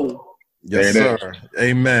go. Yes, sir.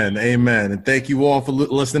 Amen. And thank you all for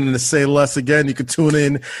listening to Say Less again. You can tune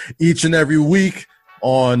in each and every week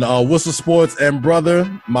on Whistle Sports and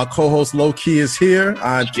Brother. My co-host Low Key is here.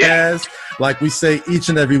 I'm Kaz. Like we say each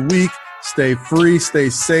and every week, stay free,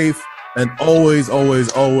 stay safe, and always, always,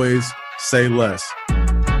 always say less.